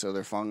PC. So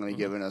they're finally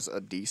giving us a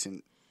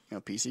decent,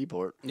 PC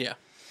port. Yeah.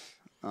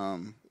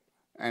 And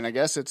I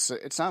guess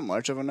it's not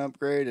much of an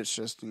upgrade. It's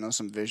just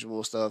some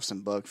visual stuff,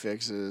 some bug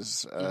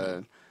fixes.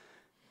 I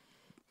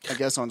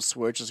guess on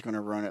Switch it's going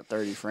to run at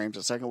 30 frames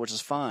a second, which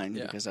is fine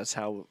because that's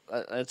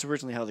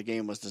originally how the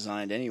game was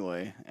designed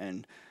anyway,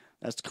 and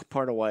that's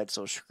part of why it's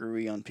so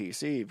screwy on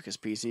PC, because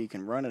PC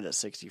can run it at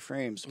 60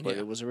 frames, but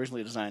it was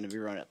originally designed to be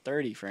run at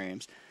 30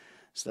 frames.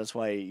 So that's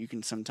why you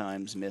can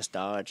sometimes miss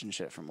dodge and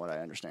shit, from what I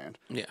understand.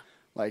 Yeah.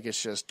 Like,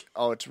 it's just,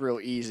 it's real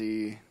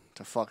easy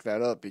to fuck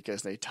that up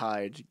because they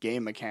tied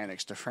game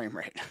mechanics to frame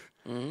rate.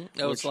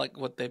 Mm-hmm. It's like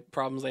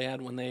problems they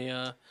had when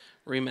they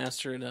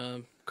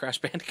remastered Crash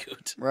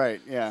Bandicoot. Right,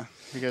 yeah.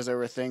 Because there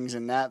were things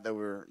in that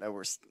were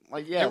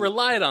like, yeah. It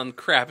relied on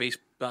crappy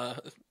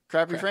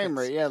frame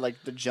rate, yeah,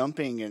 like the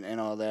jumping and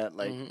all that.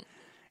 Like,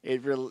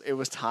 it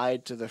was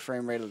tied to the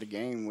frame rate of the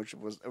game, which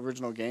was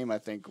original game I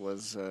think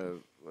was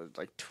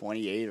like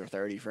 28 or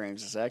 30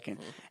 frames a second,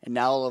 and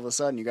now all of a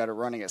sudden you got it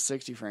running at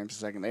 60 frames a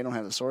second. They don't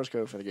have the source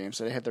code for the game,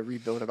 so they had to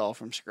rebuild it all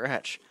from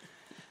scratch.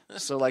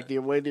 So like the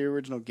way the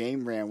original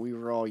game ran, we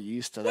were all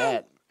used to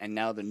that, and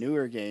now the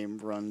newer game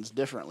runs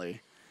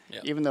differently,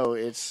 even though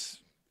it's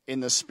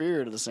in the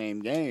spirit of the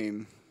same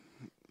game.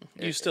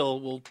 You still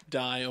will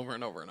die over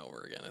and over and over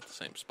again at the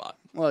same spot.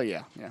 Well,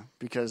 yeah,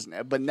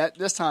 but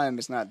this time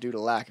it's not due to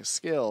lack of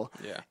skill.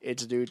 Yeah,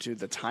 it's due to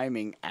the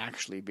timing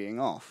actually being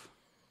off.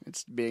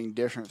 It's being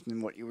different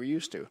than what you were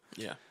used to.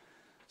 Yeah.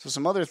 So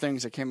some other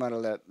things that came out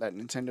of that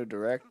Nintendo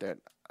Direct that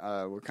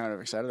we're kind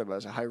of excited about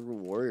is a Hyrule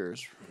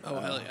Warriors.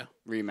 Hell yeah!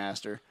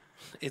 Remaster.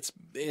 It's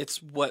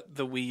what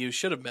the Wii U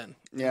should have been.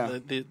 Yeah,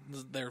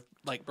 they're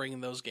like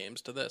bringing those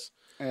games to this.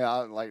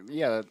 Yeah,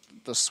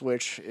 the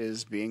Switch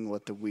is being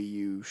what the Wii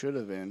U should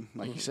have been.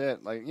 Like you said,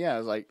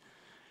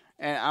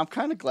 and I'm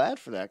kind of glad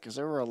for that because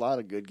there were a lot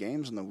of good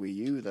games on the Wii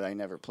U that I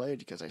never played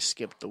because I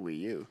skipped the Wii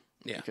U.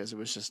 Yeah, because it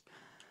was just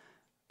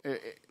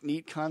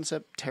neat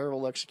concept,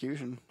 terrible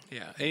execution.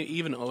 Yeah,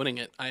 even owning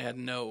it, I had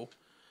no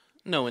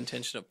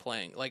intention of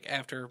playing. Like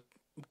after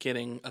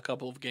getting a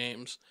couple of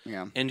games,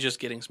 and just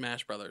getting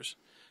Smash Brothers,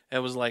 it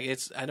was like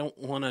I don't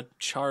want to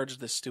charge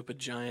this stupid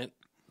giant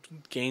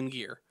Game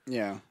Gear.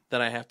 Yeah,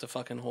 that I have to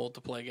fucking hold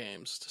to play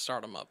games to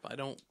start them up. I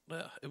don't.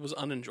 It was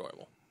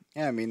unenjoyable.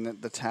 Yeah, I mean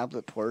the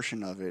tablet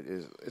portion of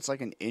it's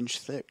like an inch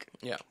thick.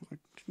 Yeah.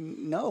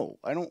 No,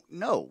 I don't.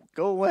 No,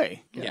 go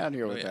away. Get out of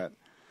here with that.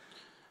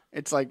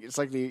 It's like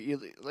like you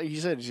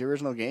said, it's the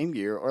original Game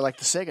Gear, or like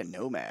the Sega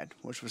Nomad,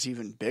 which was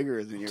even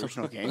bigger than the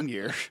original Game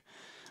Gear,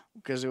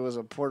 because it was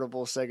a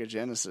portable Sega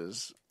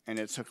Genesis, and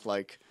it took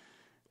like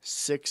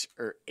 6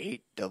 or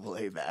 8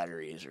 AA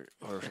batteries,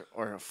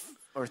 or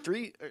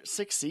 3 or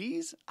 6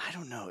 Cs. I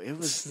don't know. It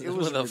was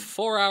with a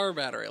 4-hour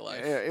battery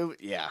life. I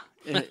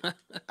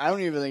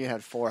don't even think it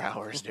had 4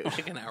 hours, dude.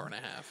 Like an hour and a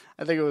half.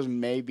 I think it was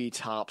maybe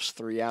tops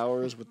 3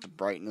 hours with the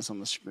brightness on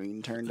the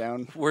screen turned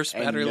down. Worse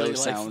battery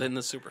life than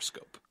the Super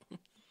Scope.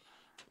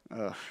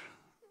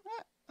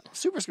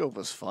 Super Scope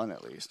was fun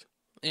at least.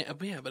 Yeah,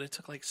 but it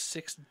took like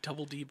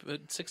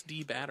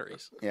 6D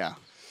batteries. Yeah.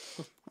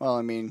 Well,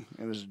 I mean,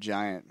 it was a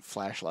giant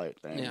flashlight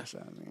thing. Yeah. So,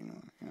 I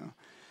mean,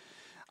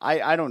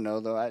 I don't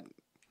know though. I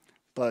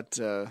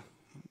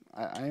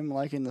am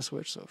liking the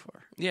Switch so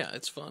far. Yeah,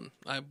 it's fun.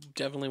 I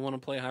definitely want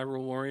to play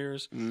Hyrule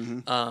Warriors.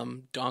 Mm-hmm.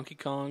 Donkey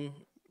Kong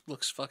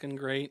looks fucking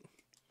great.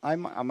 I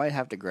might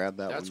have to grab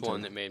that one. That's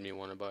one that made me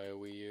want to buy a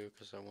Wii U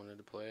because I wanted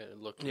to play it. It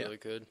looked really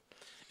good.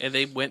 And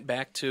they went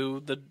back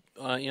to the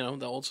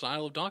the old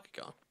style of Donkey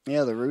Kong.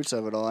 Yeah, the roots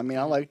of it all. I mean,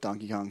 I like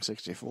Donkey Kong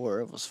 64.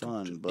 It was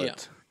fun,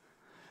 but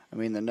I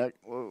mean,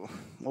 what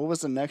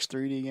was the next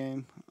 3D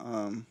game?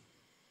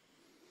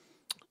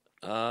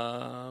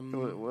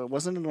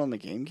 Wasn't it on the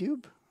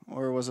GameCube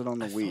or was it on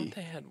the Wii? I thought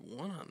they had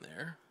one on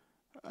there.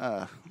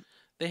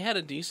 They had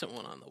a decent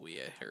one on the Wii.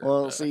 I heard.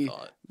 Well, see,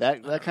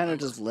 that kind of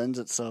just lends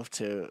itself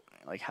to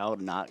like how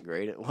not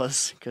great it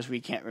was because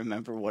we can't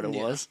remember what it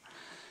was.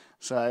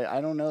 So I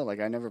don't know. Like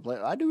I never played.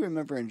 I do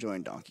remember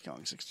enjoying Donkey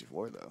Kong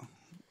 64 though.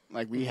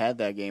 Like we had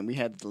that game. We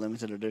had the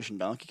limited edition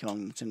Donkey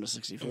Kong Nintendo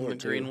 64. The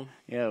green one.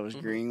 Yeah, it was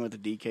green with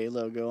the DK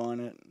logo on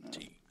it.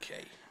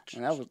 DK.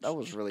 And that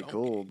was really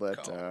cool.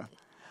 But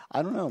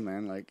I don't know,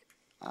 man. Like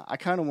I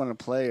kind of want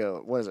to play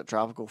what is it?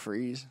 Tropical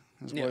Freeze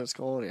is what it's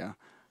called. Yeah.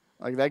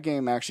 Like, that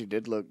game actually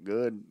did look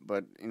good,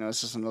 but, it's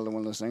just another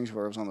one of those things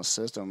where it was on a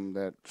system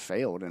that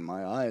failed in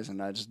my eyes,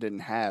 and I just didn't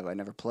have. I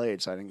never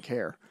played, so I didn't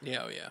care.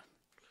 Yeah, It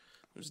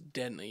was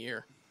dead in a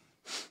year.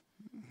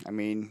 I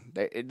mean,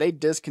 they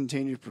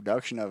discontinued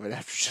production of it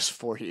after just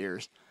 4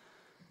 years.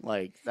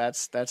 Like,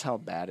 that's how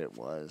bad it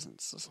was.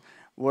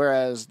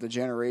 Whereas the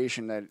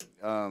generation that,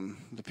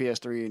 the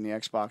PS3 and the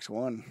Xbox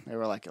One, they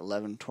were like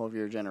 11,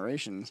 12-year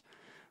generations.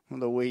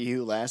 The Wii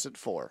U lasted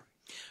 4.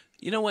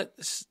 You know what?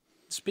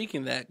 Speaking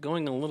of that,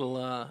 going a little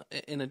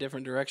in a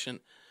different direction,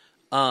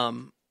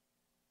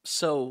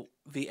 so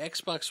the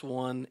Xbox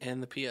One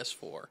and the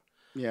PS4.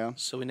 Yeah.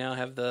 So we now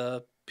have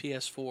the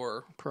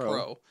PS4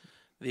 Pro.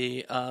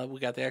 We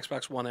got the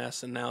Xbox One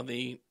S and now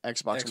the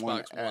Xbox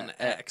One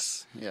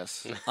X.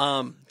 Yes.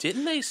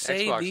 Didn't they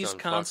say Xbox these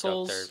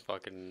consoles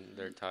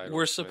their titles,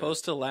 were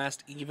supposed to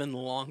last even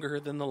longer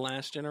than the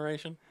last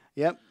generation?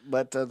 Yep,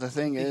 but the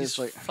thing is,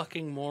 like,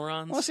 fucking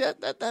morons. Well, see,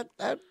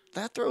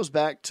 that throws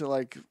back to,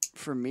 like,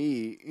 for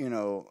me,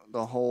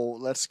 the whole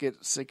let's get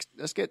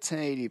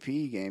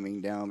 1080p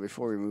gaming down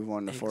before we move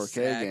on to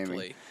 4K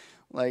gaming.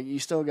 Like, you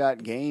still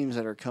got games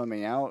that are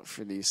coming out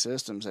for these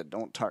systems that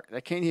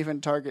that can't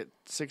even target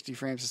 60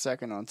 frames a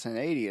second on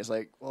 1080. It's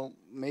like, well,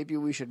 maybe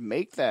we should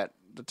make that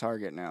the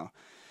target now.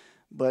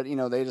 But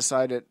they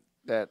decided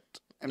that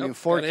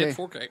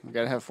 4K. We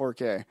gotta have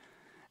 4K.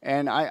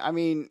 And I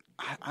mean,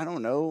 I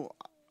don't know.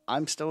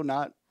 I'm still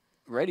not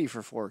ready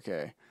for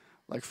 4K.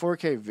 Like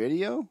 4K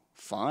video,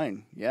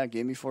 fine. Yeah,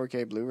 give me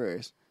 4K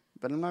Blu-rays.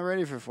 But I'm not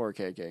ready for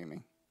 4K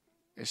gaming.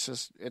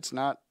 It's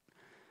not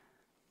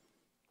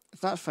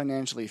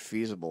financially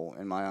feasible,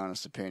 in my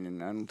honest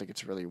opinion. I don't think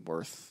it's really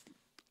worth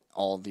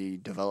all the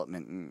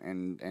development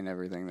and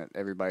everything that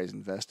everybody's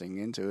investing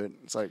into it.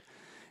 It's like,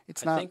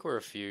 I think we're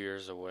a few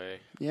years away.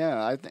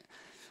 Yeah, I think.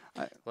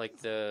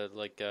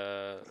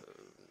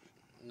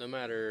 No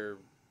matter,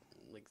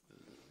 like,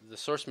 the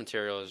source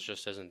material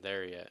just isn't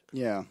there yet.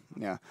 Yeah.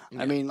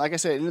 I mean, like I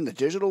said, in the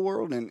digital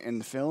world and in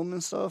the film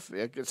and stuff,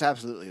 it's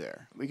absolutely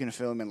there. We can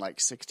film in like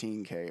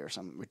 16K or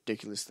some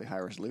ridiculously high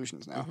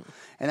resolutions now,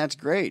 and that's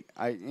great.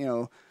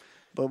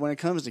 But when it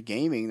comes to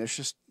gaming,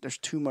 there's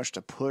too much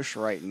to push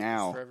right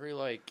now. For every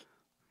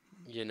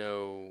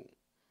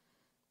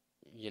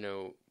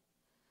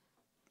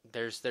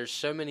there's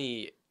so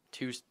many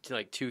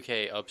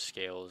 2K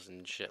upscales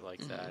and shit like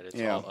that.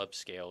 It's all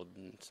upscaled.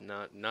 And it's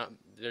not.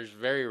 There's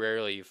very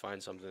rarely you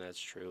find something that's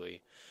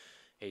truly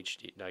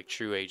HD, like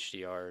true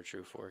HDR or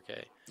true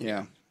 4K.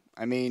 Yeah,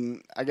 I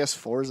mean, I guess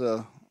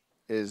Forza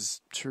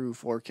is true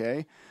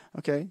 4K.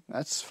 Okay,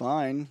 that's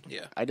fine.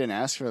 Yeah, I didn't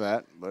ask for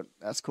that, but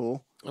that's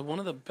cool. One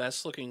of the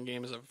best looking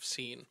games I've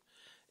seen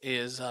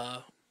is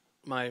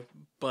my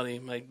buddy,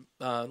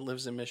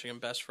 lives in Michigan,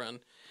 best friend.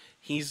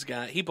 He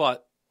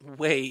bought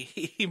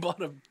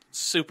a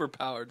super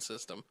powered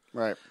system,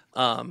 right?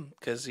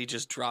 Because he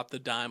just dropped the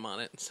dime on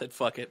it and said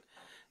fuck it,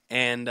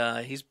 and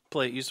used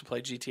to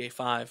play GTA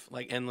 5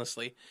 like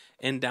endlessly,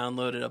 and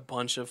downloaded a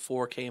bunch of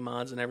 4K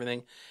mods and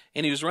everything.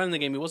 And he was running the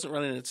game. He wasn't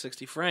running it at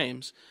 60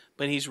 frames,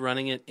 but he's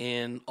running it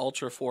in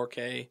ultra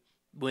 4K.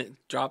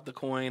 Dropped the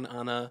coin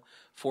on a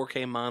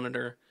 4K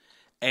monitor,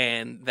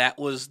 and that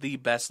was the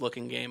best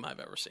looking game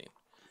I've ever seen.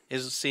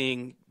 Is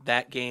seeing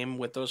that game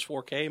with those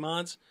 4K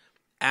mods.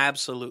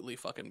 Absolutely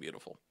fucking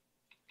beautiful.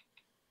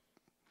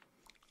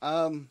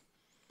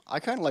 I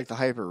kind of like the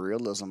hyper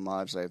realism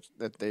mods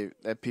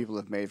that people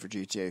have made for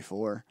GTA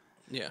 4.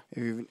 Yeah.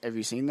 Have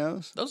you seen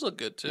those? Those look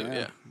good too.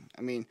 Yeah.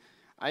 I mean,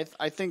 I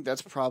think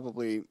that's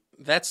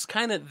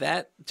kind of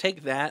that.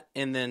 Take that,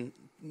 and then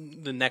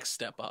the next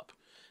step up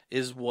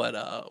is what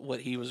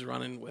he was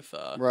running with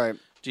right.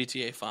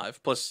 GTA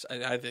 5. Plus,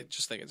 I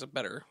just think it's a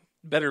better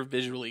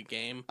visually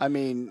game. I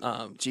mean,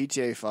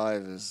 GTA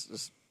 5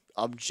 is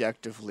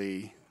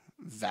objectively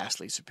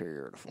vastly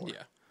superior to 4.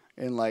 Yeah.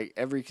 In like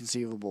every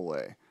conceivable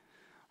way.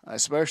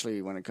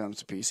 Especially when it comes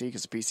to PC,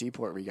 because the PC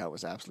port we got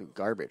was absolute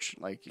garbage.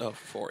 Like,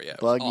 4, yeah,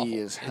 buggy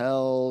as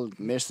hell,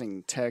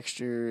 missing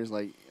textures.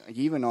 Like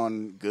even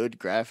on good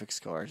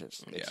graphics cards,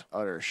 it's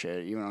utter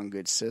shit. Even on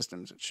good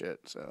systems, it's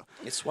shit. So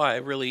it's why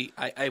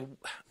I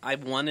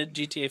wanted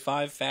GTA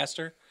 5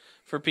 faster,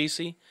 for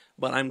PC,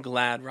 but I'm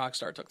glad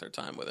Rockstar took their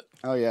time with it.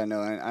 Oh yeah,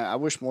 no, I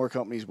wish more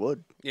companies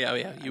would. Yeah,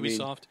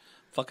 Ubisoft,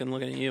 fucking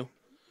looking at you.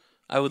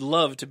 I would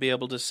love to be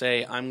able to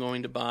say I'm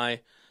going to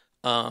buy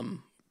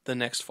the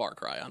next Far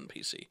Cry on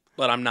PC,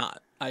 but I'm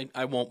not.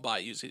 I won't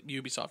buy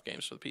Ubisoft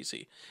games for the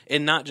PC,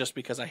 and not just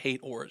because I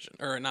hate Origin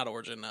or not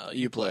Origin.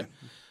 Uplay,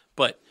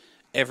 but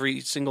every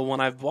single one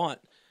I've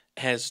bought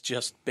has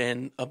just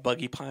been a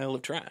buggy pile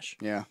of trash.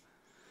 Yeah,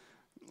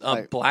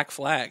 Black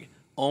Flag.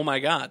 Oh my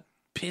god,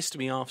 pissed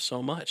me off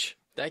so much.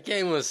 That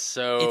game was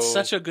It's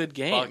such a good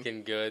game.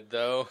 Fucking good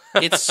though.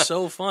 It's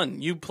so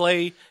fun. You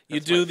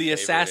do the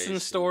assassin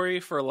story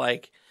for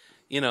like.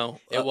 It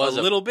was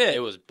a little bit.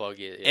 It was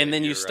buggy. Yeah, and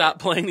then you stop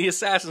playing the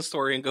assassin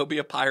story and go be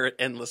a pirate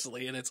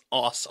endlessly, and it's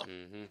awesome.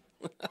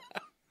 Mm-hmm.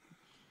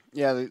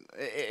 Yeah,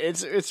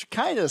 it's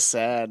kind of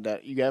sad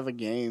that you have a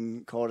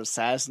game called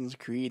Assassin's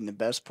Creed, and the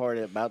best part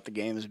about the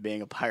game is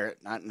being a pirate,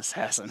 not an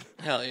assassin.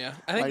 Hell yeah.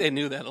 I think they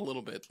knew that a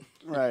little bit.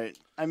 Right.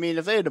 I mean,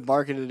 if they had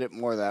marketed it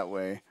more that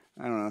way,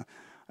 I don't know.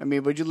 I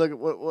mean, would you look at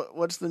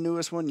what's the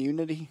newest one,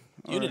 Unity?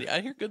 Unity,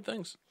 I hear good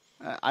things.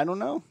 I don't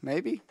know,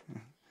 maybe.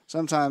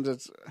 Sometimes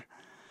it's...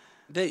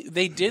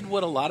 They did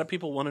what a lot of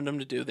people wanted them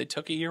to do. They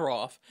took a year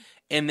off,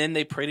 and then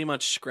they pretty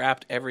much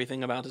scrapped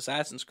everything about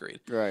Assassin's Creed.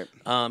 Right.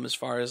 As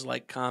far as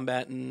like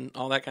combat and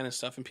all that kind of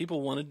stuff, and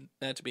people wanted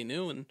that to be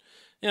new. And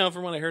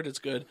from what I heard, it's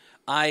good.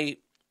 I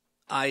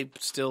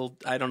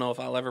don't know if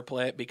I'll ever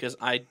play it because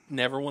I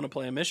never want to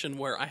play a mission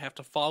where I have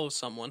to follow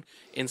someone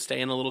and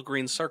stay in a little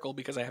green circle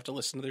because I have to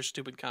listen to their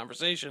stupid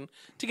conversation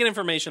to get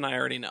information I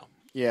already know.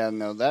 Yeah,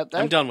 no, that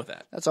I'm done with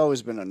that. That's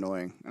always been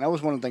annoying, and that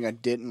was one thing I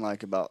didn't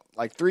like about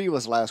 3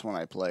 was the last one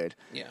I played.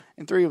 Yeah,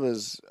 and 3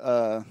 was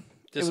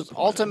it was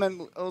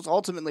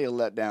ultimately a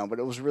letdown, but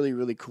it was really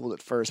really cool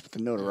at first, but the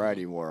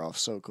notoriety wore off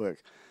so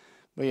quick.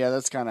 But yeah,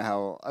 that's kind of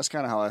how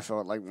I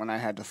felt like when I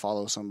had to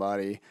follow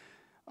somebody,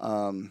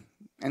 and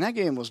that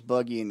game was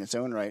buggy in its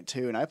own right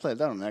too. And I played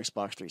that on the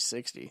Xbox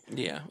 360.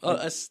 Yeah,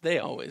 they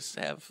always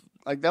have.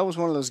 Like that was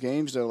one of those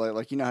games though,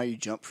 like you know how you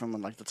jump from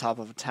like the top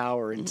of a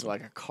tower into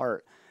like a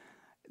cart.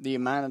 The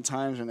amount of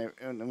times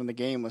when the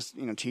game was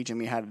teaching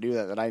me how to do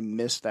that I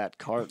missed that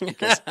cart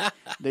because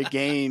the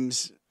game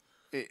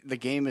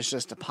is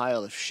just a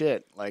pile of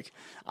shit. Like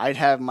I'd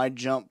have my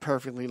jump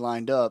perfectly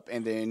lined up,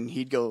 and then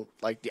he'd go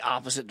like the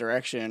opposite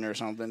direction or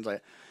something. It's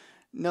like,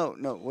 no,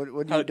 what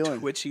are you doing? How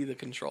twitchy the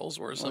controls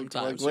were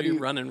sometimes. Like, so you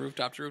run in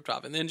rooftop to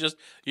rooftop, and then just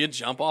you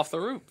jump off the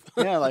roof.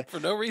 Yeah, like for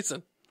no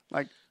reason.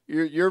 Like.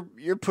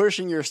 You're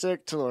pushing your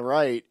stick to the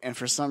right, and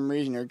for some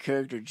reason your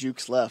character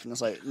jukes left, and it's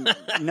like,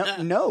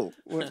 no,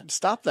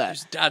 stop that.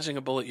 Just dodging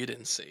a bullet you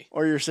didn't see.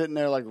 Or you're sitting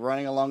there like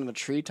running along the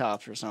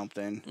treetops or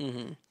something.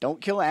 Mm-hmm. Don't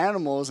kill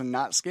animals and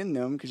not skin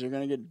them because you're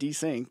gonna get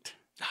desynced.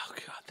 Oh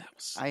god, that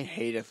was. I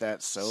hated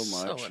that so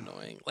much. So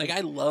annoying. Like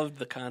I loved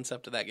the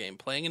concept of that game,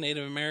 playing a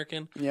Native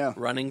American,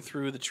 running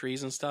through the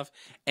trees and stuff,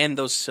 and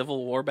those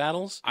Civil War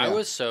battles. I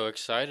was so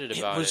excited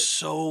about it. It was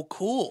so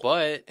cool.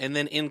 And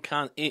then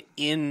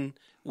in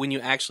when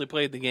you actually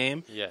played the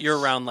game, you're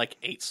around like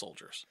 8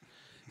 soldiers.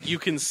 You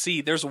can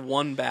see there's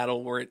one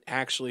battle where it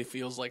actually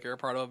feels like you're a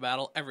part of a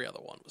battle. Every other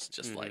one was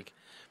just like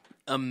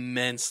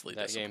immensely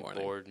disappointing. That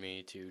game bored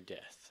me to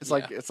death. It's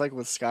like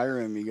with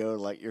Skyrim, you go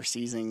like you're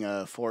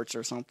seizing forts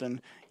or something.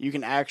 You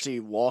can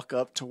actually walk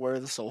up to where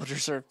the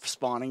soldiers are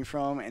spawning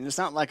from, and it's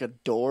not like a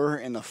door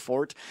in the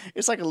fort.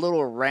 It's like a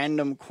little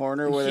random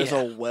corner where there's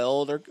a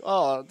well.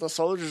 The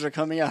soldiers are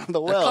coming out of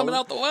the well. They're coming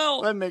out the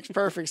well. That makes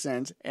perfect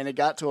sense. And it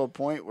got to a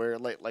point where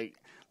like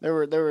there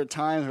were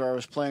times where I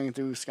was playing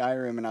through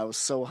Skyrim and I was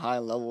so high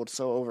leveled,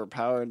 so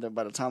overpowered that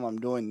by the time I'm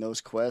doing those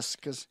quests,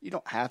 because you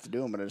don't have to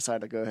do them, but I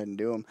decided to go ahead and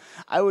do them,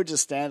 I would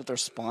just stand at their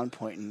spawn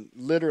point and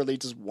literally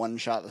just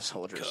one-shot the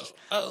soldiers.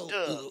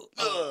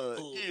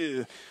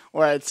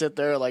 Or I'd sit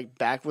there like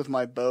back with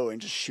my bow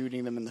and just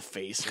shooting them in the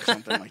face or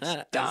something like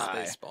just die.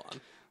 They spawn.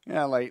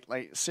 Yeah, like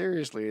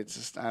seriously, it's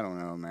just I don't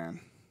know, man.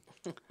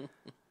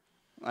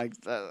 Like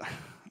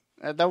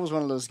that was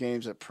one of those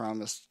games that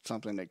promised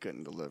something they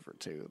couldn't deliver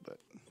too, but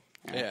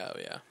yeah.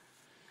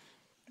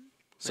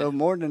 So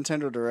more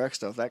Nintendo Direct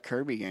stuff. That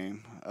Kirby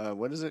game.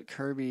 What is it?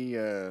 Kirby.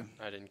 I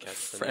didn't catch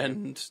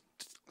Friend.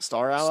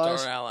 Star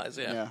Allies. Star Allies.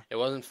 Yeah. It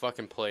wasn't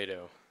fucking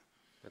Play-Doh.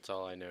 That's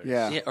all I noticed.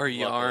 Yeah, or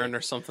yarn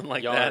or something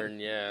like that. Yarn,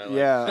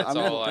 yeah.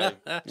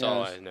 That's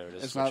all I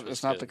noticed.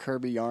 It's not the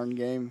Kirby Yarn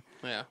game.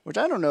 Yeah. Which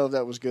I don't know if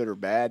that was good or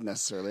bad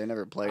necessarily. I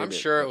never played it. I'm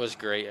sure it was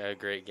a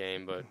great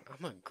game, but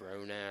I'm a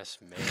grown ass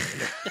man.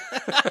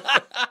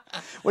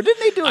 Well,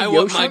 didn't they do I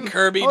Yoshi? want my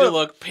Kirby to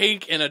look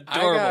pink and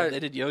adorable. They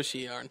did Yoshi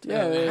yarn too.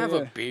 Yeah, I have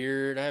a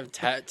beard. I have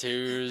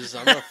tattoos.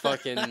 I'm a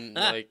fucking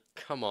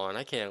come on.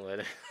 I can't let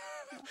it.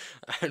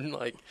 I'm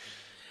like.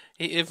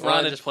 If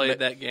Ron had played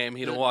that game,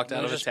 he'd have walked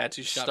out of a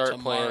tattoo shop. Start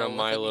playing a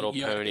My Little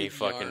Pony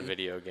fucking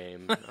video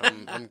game.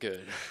 I'm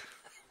good.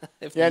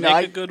 If they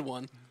make a good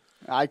one,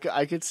 I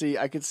could see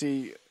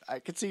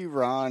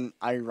Ron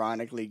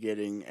ironically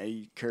getting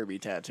a Kirby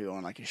tattoo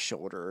on like his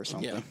shoulder or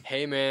something. Yeah.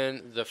 Hey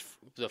man,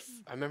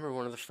 I remember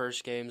one of the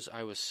first games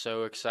I was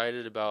so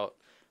excited about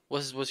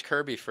was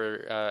Kirby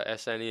for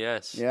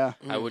SNES. Yeah.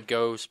 I would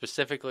go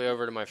specifically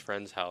over to my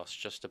friend's house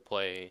just to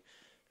play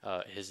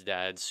his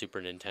dad's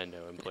Super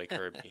Nintendo and play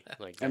Kirby.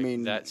 Like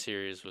that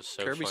series was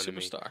so Kirby fun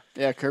Superstar. to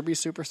me. Yeah, Kirby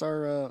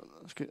Superstar.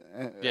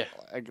 Yeah,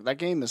 that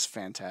game is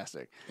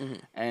fantastic,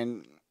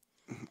 and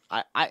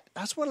I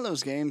that's one of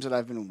those games that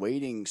I've been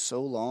waiting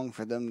so long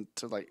for them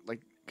to like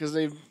because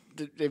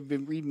they've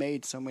been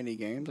remade so many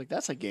games. Like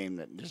that's a game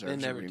that deserves a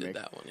remake. They never did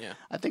that one. Yeah,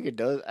 I think it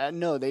does.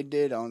 No, they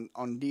did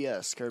on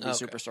DS Kirby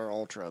Superstar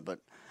Ultra, but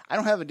I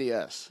don't have a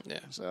DS. Yeah.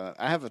 So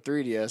I have a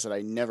 3DS that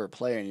I never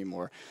play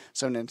anymore.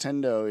 So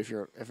Nintendo,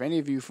 if any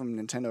of you from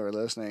Nintendo are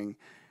listening,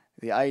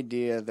 the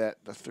idea that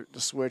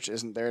the Switch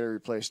isn't there to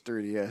replace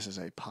 3DS is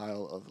a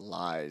pile of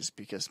lies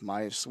because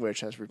my Switch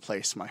has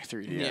replaced my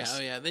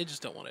 3DS. Yeah, they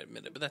just don't want to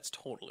admit it, but that's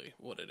totally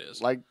what it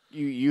is. Like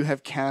you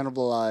have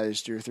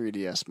cannibalized your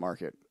 3DS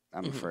market,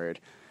 I'm afraid.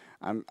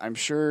 I'm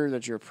sure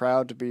that you're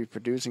proud to be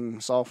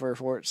producing software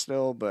for it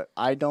still, but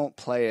I don't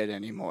play it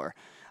anymore.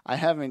 I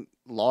haven't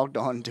logged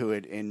on to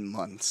it in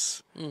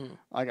months.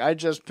 Like I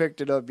just picked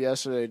it up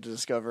yesterday to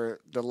discover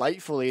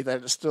delightfully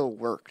that it still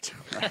worked.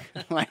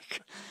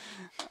 Like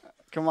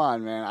come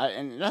on, man.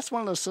 And that's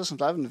one of those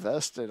systems I've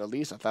invested at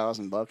least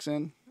 $1,000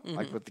 in,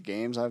 like with the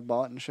games I've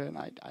bought and shit. And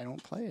I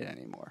don't play it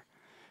anymore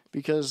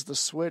because the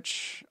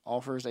Switch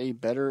offers a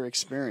better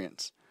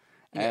experience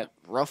at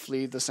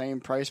roughly the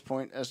same price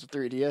point as the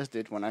 3DS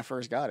did when I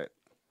first got it.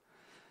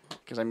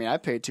 Because I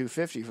paid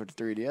 $250 for the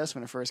 3DS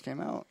when it first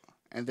came out.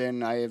 And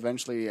then I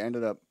eventually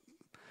ended up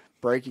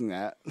breaking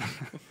that.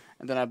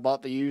 And then I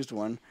bought the used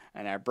one,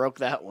 and I broke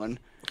that one.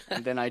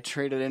 And then I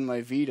traded in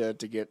my Vita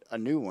to get a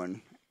new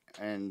one.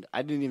 And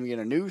I didn't even get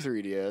a new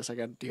 3DS. I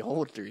got the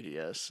old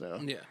 3DS. So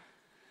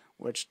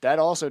which that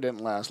also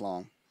didn't last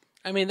long.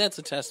 That's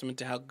a testament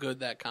to how good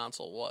that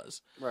console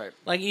was. Right.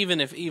 Like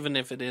even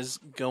if it is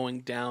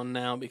going down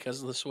now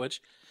because of the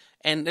Switch,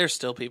 and there's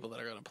still people that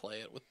are going to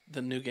play it with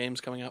the new games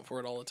coming out for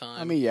it all the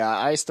time.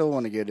 I still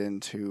want to get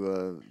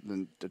into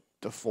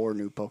the 4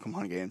 new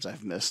Pokemon games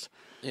I've missed.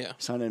 Yeah.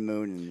 Sun and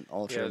Moon and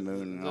Ultra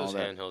Moon and all that.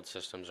 Those handheld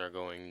systems are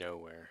going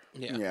nowhere.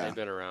 Yeah. They've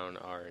been around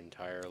our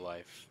entire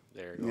life.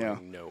 They're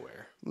going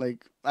nowhere.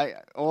 Like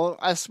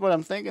that's what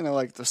I'm thinking.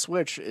 Like the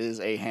Switch is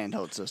a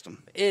handheld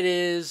system. It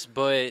is,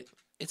 but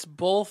it's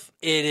both.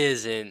 It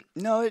isn't.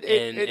 No,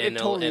 it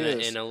totally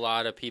is. And a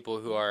lot of people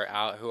who are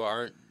out who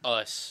aren't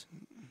us,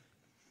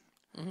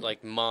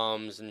 like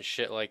moms and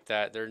shit like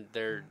that.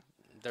 They're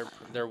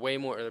way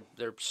more.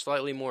 They're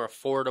slightly more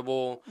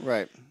affordable.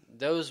 Right.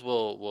 Those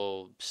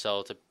will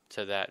sell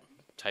to that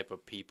type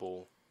of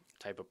people.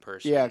 Type of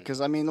person. Yeah, because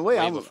the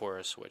way before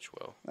a Switch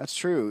will. That's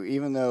true.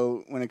 Even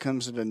though when it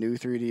comes to the new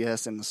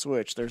 3DS and the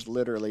Switch, there's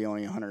literally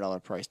only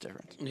 $100 price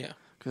difference. Yeah.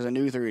 Because a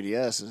new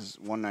 3DS is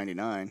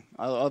 $199.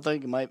 I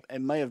think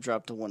it might have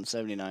dropped to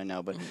 $179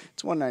 now, but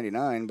it's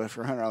 $199. But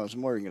for $100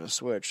 more, you can get a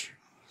Switch.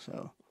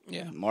 So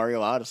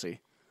Mario Odyssey.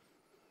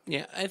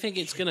 Yeah, I think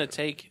it's gonna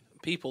take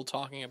people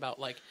talking about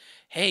like,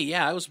 hey,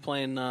 I was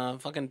playing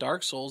fucking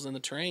Dark Souls in the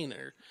train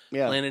or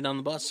playing it on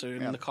the bus or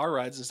in the car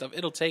rides and stuff.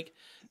 It'll take.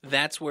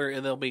 That's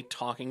where they'll be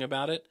talking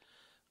about it.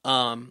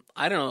 I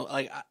don't know.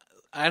 Like,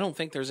 I don't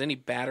think there's any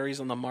batteries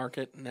on the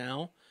market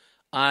now.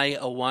 A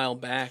while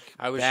back,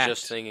 I was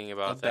just thinking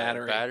about that.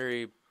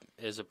 Battery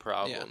is a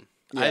problem.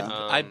 Yeah.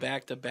 I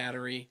backed a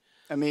battery.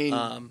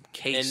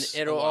 Case.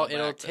 And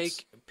it'll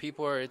take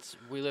people.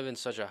 We live in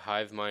such a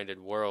hive-minded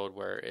world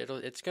where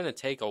it's going to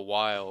take a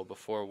while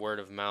before word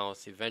of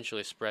mouth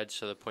eventually spreads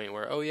to the point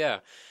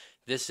where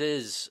this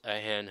is a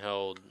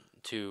handheld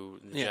to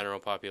the general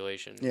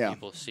population. Yeah.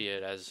 People see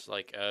it as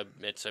like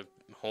it's a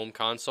home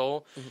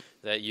console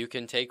that you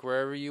can take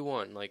wherever you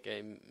want, like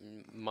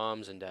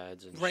moms and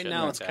dads. And right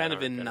now, it's kind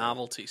of in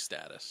novelty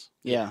status.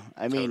 Yeah,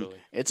 totally.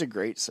 It's a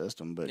great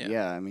system, but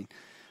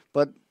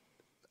but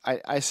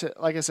I said,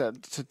 like I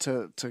said,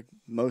 to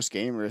most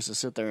gamers to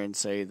sit there and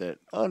say that,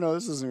 oh no,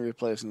 this isn't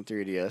replacing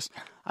 3DS.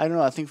 I don't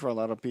know. I think for a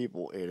lot of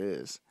people it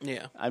is.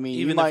 Yeah.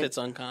 Even if it's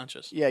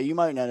unconscious. Yeah, you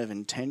might not have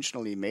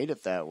intentionally made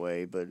it that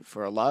way, but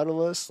for a lot of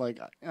us,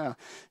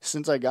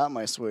 since I got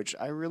my Switch,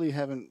 I really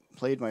haven't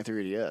played my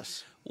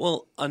 3DS.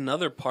 Well,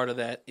 another part of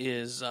that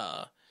is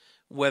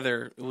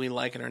whether we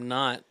like it or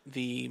not,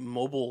 the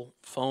mobile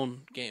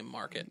phone game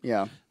market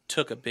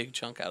took a big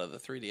chunk out of the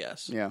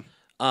 3DS. Yeah.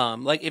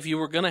 Like if you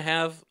were gonna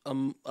have a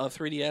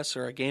 3DS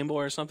or a Game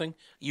Boy or something,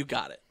 you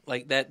got it.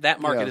 Like that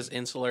market is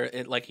insular.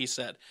 Like he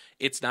said,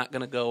 it's not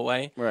gonna go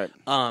away. Right.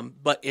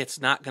 But it's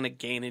not gonna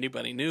gain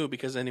anybody new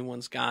because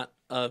anyone's got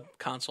a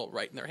console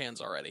right in their hands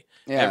already.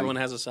 Yeah. Everyone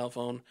has a cell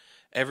phone.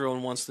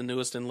 Everyone wants the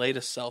newest and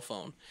latest cell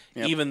phone.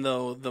 Yep. Even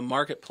though the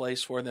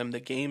marketplace for them, the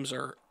games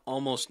are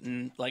almost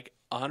like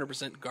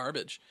 100%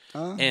 garbage,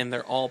 and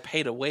they're all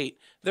pay to wait.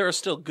 There are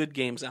still good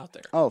games out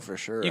there. Oh, for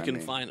sure. You can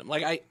find them.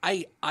 Like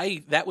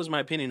I that was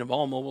my opinion of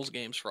all mobiles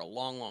games for a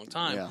long, long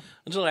time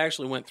until I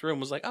actually went through and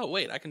was like, oh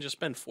wait, I can just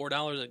spend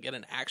 $4 and get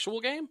an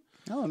actual game.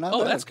 Oh, not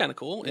bad. That's kind of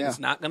cool. And it's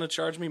not going to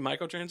charge me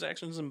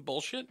microtransactions and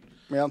bullshit.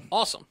 Yeah,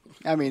 awesome.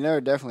 There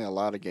are definitely a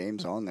lot of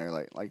games on there.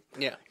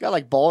 You got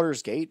like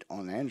Baldur's Gate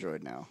on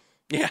Android now.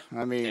 Yeah.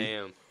 I mean,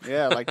 damn.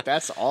 Yeah, like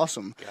that's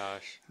awesome.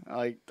 Gosh.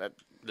 Like that.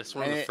 This is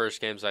one of the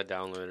first games I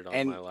downloaded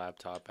on my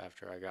laptop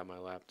after I got my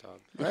laptop.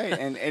 Right,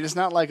 and it's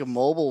not like a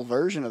mobile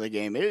version of the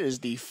game. It is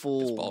the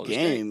full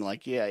game. Gate.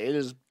 Like, yeah, it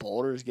is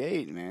Baldur's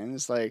Gate, man.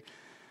 It's like,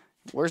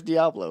 where's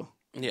Diablo?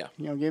 Yeah.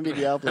 Give me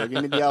Diablo.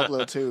 Give me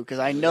Diablo 2, because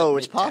I know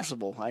it's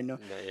possible. I know.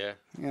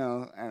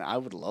 Yeah. And I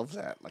would love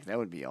that. Like, that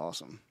would be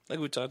awesome. Like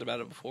we talked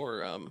about it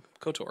before,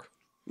 KOTOR.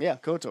 Yeah,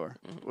 KOTOR,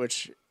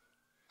 which,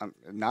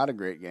 not a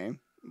great game,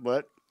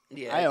 but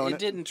yeah, I own it. It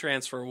didn't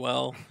transfer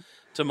well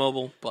to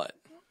mobile, but...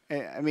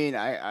 I mean,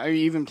 I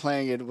even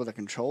playing it with a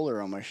controller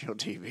on my Shield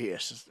TV.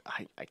 It's just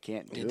I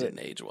can't do it. It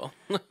didn't age well.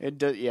 It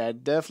does. Yeah,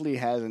 it definitely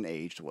hasn't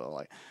aged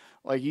well.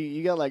 Like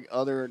you got like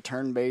other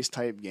turn-based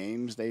type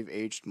games. They've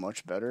aged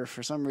much better.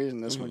 For some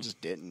reason, this one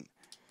just didn't.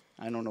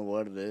 I don't know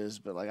what it is,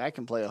 but like I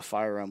can play a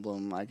Fire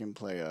Emblem, I can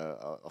play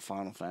a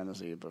Final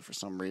Fantasy, but for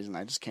some reason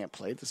I just can't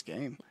play this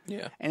game.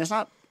 Yeah, and it's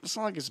not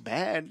like it's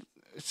bad.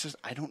 It's just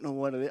I don't know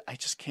what it is. I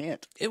just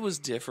can't. It was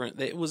different.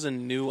 It was a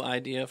new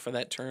idea for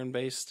that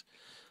turn-based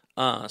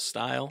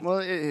style. Well,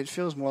 it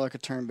feels more like a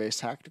turn-based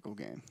tactical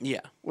game.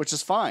 Yeah, which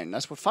is fine.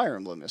 That's what Fire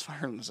Emblem is. Fire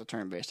Emblem is a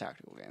turn-based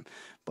tactical game,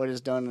 but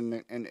it's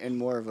done in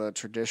more of a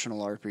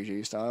traditional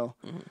RPG style.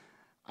 Mm-hmm.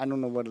 I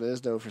don't know what it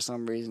is though. For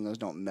some reason, those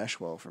don't mesh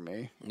well for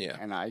me. Yeah,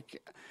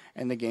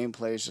 and the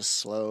gameplay is just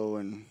slow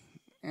and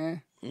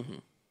Mm-hmm.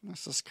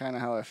 That's just kind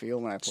of how I feel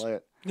when I play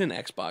it. It's an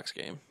Xbox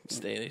game.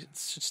 It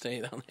should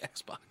stay on the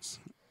Xbox.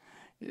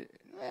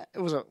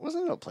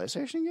 Wasn't it a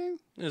PlayStation game?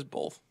 It was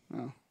both.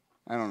 Oh,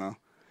 I don't know.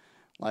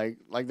 Like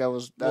that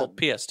was that. Well,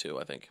 PS2,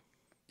 I think.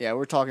 Yeah,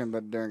 we're talking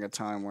about during a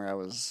time where I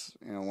was,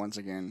 once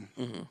again,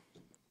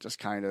 just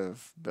kind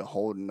of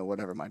beholden to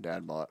whatever my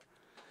dad bought.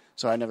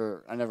 So I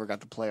never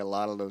got to play a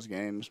lot of those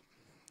games,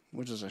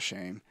 which is a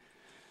shame.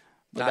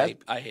 But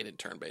I hated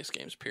turn-based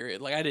games.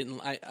 Period.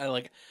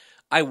 Like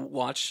I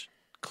watch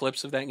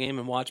clips of that game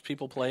and watch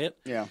people play it.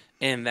 Yeah,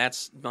 and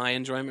that's my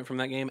enjoyment from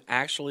that game.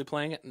 Actually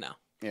playing it, no.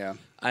 Yeah,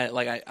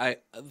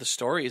 the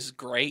story is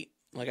great.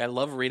 Like I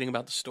love reading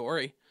about the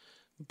story.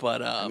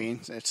 But I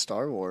mean, it's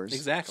Star Wars.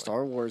 Exactly.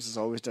 Star Wars has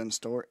always done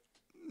story.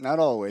 Not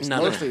always.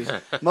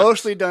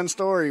 Mostly done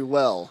story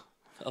well.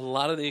 A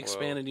lot of the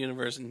expanded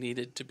universe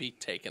needed to be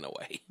taken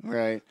away.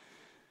 Right.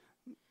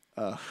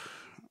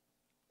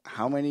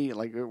 How many?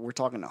 Like we're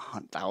talking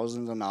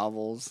thousands of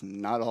novels.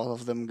 Not all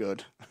of them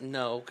good.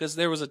 No, because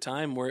there was a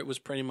time where it was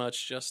pretty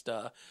much just,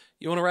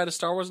 you want to write a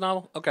Star Wars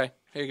novel? Okay,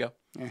 here you go.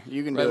 Yeah,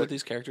 you can write do with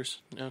these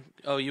characters. Yeah.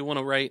 Oh, you want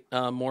to write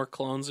more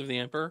clones of the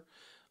Emperor?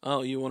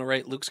 Oh, you want to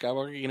write Luke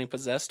Skywalker getting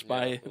possessed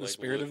by the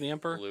spirit of the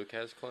Emperor? Luke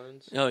has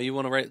clones. Oh, you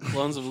want to write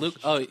clones of Luke?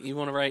 Oh, you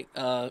want to write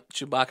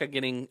Chewbacca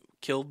getting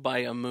killed by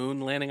a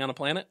moon landing on a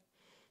planet?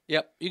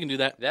 Yep, you can do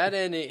that.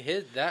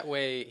 That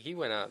way he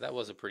went out. That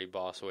was a pretty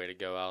boss way to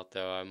go out,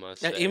 though. I must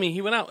say. I mean,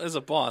 he went out as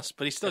a boss,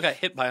 but he still got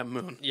hit by a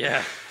moon.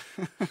 Yeah,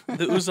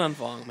 the Uzun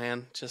Vong,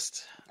 man.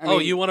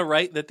 You want to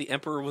write that the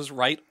Emperor was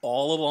right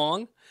all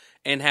along,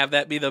 and have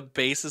that be the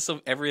basis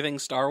of everything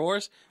Star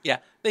Wars? Yeah,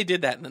 they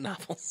did that in the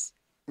novels.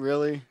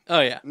 Really?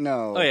 Oh, yeah.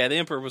 No. Oh, yeah, the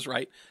Emperor was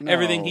right. No.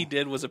 Everything he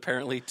did was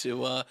apparently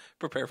to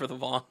prepare for the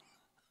Vong.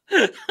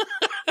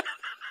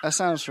 That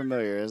sounds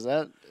familiar. Is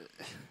that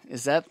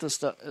the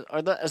stuff?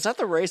 Is that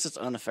the race that's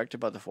unaffected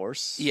by the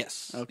Force?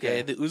 Yes. Okay.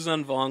 Yeah, the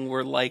Uzun Vong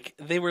were like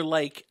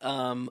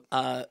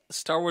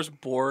Star Wars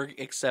Borg,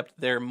 except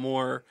they're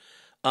more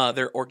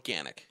they're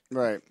organic.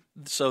 Right.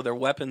 So their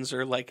weapons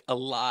are like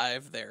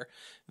alive.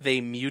 They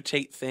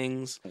mutate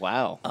things.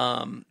 Wow.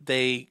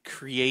 They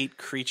create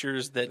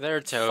creatures that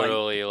they're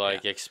totally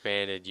fight.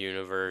 expanded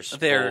universe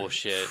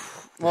bullshit.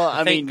 Well,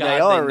 I mean, they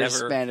are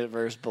expanded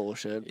verse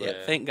bullshit. But... Yeah,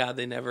 thank God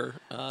they never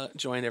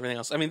joined everything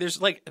else. I mean, there's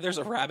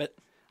a rabbit.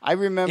 I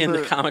remember in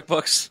the comic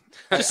books.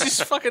 He's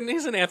an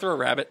anthro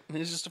rabbit.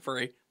 He's just a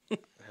furry.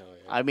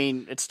 I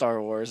mean, it's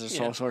Star Wars. There's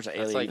all sorts of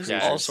alien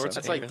creatures. All sorts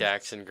of like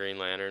Dax and Green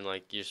Lantern.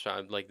 Like you just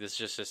like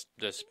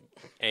this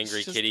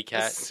angry kitty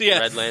cat,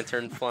 Red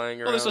Lantern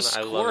flying around. There's a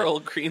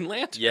squirrel, Green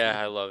Lantern.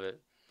 Yeah, I love it.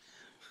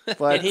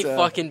 But, and he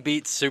fucking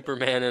beat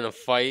Superman in a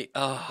fight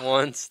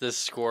once. This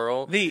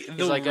squirrel. He's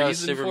like, "Oh,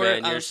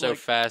 Superman, you're so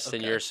fast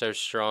and you're so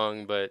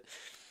strong, but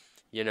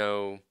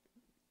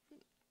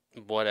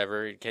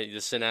whatever. The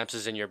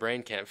synapses in your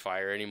brain can't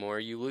fire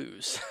anymore. You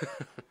lose."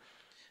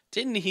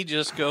 Didn't he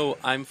just go,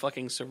 "I'm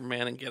fucking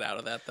Superman," and get out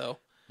of that, though?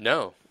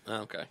 No.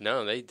 Oh, okay.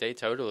 No, they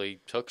totally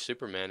took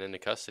Superman into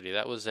custody.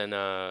 That was in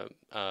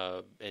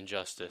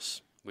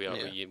Injustice. We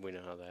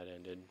know how that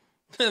ended.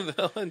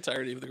 The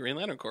entirety of the Green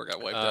Lantern Corps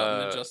got wiped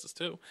out in Injustice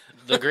too.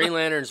 The Green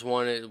Lanterns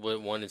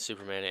wanted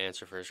Superman to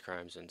answer for his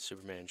crimes, and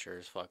Superman sure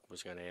as fuck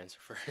was going to answer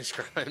for his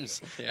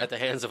crimes at the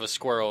hands of a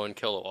squirrel and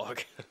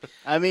Kilowog.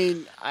 I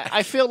mean,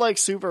 I feel like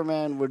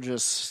Superman would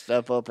just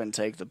step up and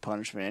take the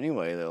punishment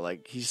anyway, though.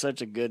 Like, he's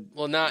such a good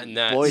not in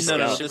that. Boy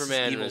no,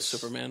 Superman evil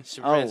Superman.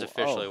 Superman's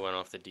officially went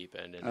off the deep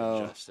end in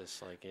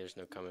Injustice. Like, there's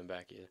no coming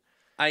back yet.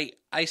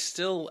 I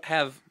still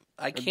have...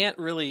 I can't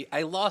really...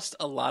 I lost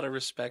a lot of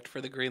respect for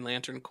the Green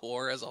Lantern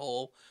Corps as a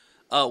whole.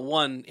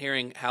 One,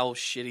 hearing how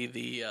shitty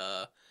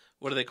the...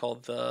 what are they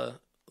called? The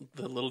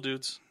the little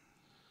dudes.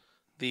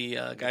 The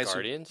guys,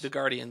 Guardians? The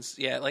Guardians,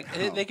 yeah,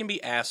 they can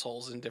be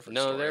assholes in different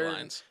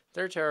storylines.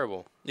 They're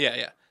terrible.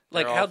 Yeah.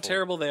 Like how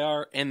terrible they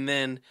are, and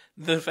then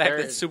the fact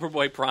that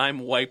Superboy Prime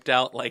wiped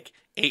out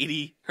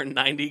 80 or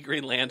 90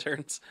 Green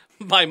Lanterns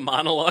by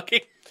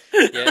monologuing.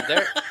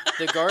 Yeah,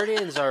 the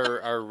Guardians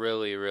are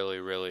really, really,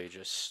 really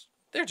just...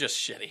 They're just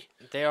shitty.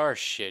 They are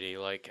shitty.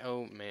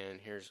 Oh man,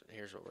 here's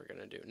what we're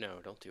gonna do. No,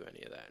 don't do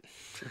any of that.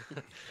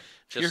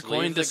 You're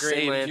going to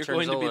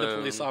be the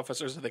police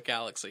officers of the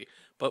galaxy,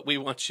 but we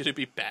want you to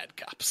be bad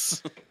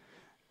cops.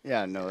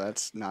 Yeah, no,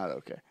 that's not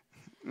okay.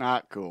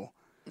 Not cool.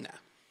 Nah.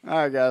 All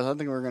right, guys, I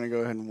think we're going to go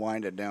ahead and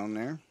wind it down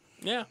there.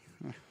 Yeah.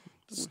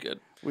 This is good.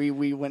 We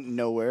went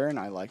nowhere, and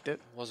I liked it.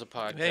 It was a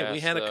podcast. Hey, we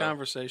had a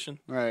conversation.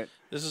 Right.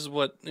 This is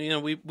what,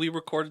 we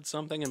recorded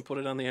something and put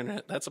it on the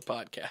internet. That's a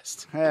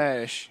podcast.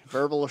 Hey,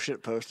 verbal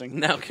shit posting.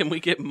 Now, can we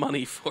get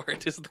money for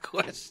it is the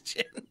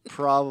question.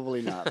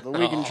 Probably not, but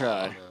we can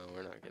try. No,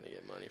 we're not going to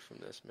get money from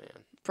this,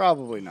 man.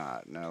 Probably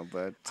not, no,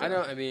 but... I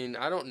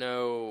don't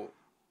know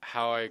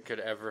how I could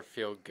ever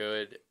feel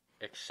good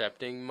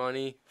accepting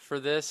money for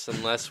this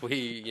unless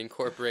we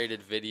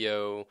incorporated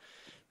video...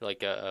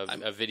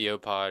 a video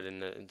pod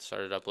and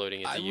started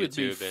uploading it to YouTube. I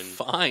would be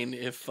fine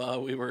if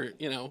we were,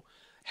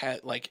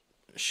 had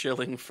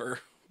shilling for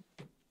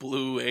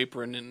Blue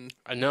Apron and.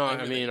 No,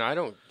 everything. I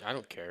don't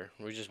care.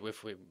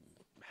 If we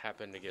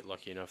happen to get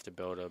lucky enough to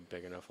build a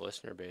big enough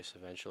listener base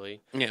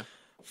eventually. Yeah.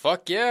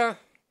 Fuck yeah.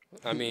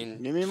 Give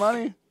me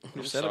money.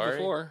 I've said it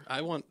before.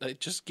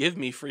 Just give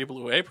me free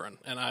Blue Apron,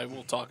 and I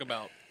will talk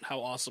about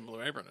how awesome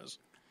Blue Apron is.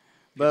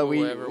 But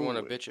People ever want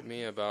to bitch at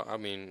me about...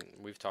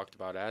 we've talked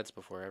about ads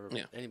before.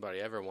 Anybody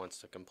ever wants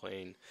to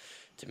complain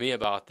to me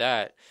about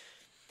that,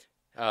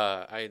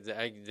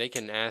 they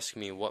can ask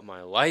me what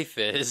my life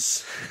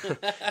is,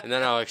 and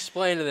then I'll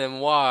explain to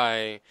them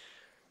why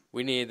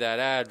we need that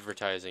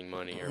advertising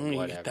money or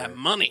whatever. Get that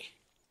money.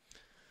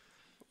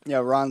 Yeah,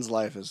 Ron's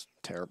life is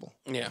terrible.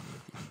 Yeah.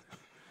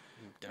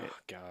 Oh,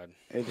 God.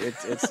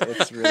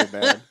 It's really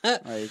bad.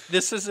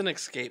 This is an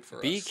escape for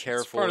us. Be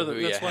careful.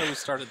 That's why we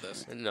started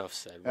this. Enough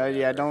said.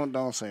 Yeah,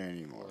 don't say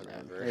anymore.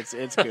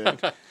 It's good.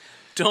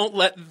 Don't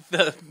let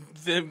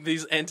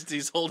these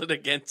entities hold it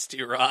against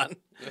you, Ron.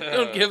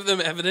 Don't give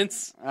them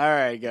evidence. All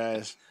right,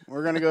 guys.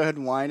 We're going to go ahead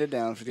and wind it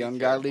down for the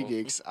Ungodly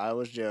Geeks. I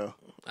was Joe.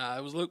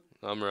 I was Luke.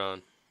 I'm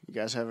Ron. You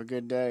guys have a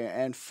good day,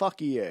 and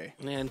fuck EA.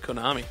 And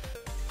Konami.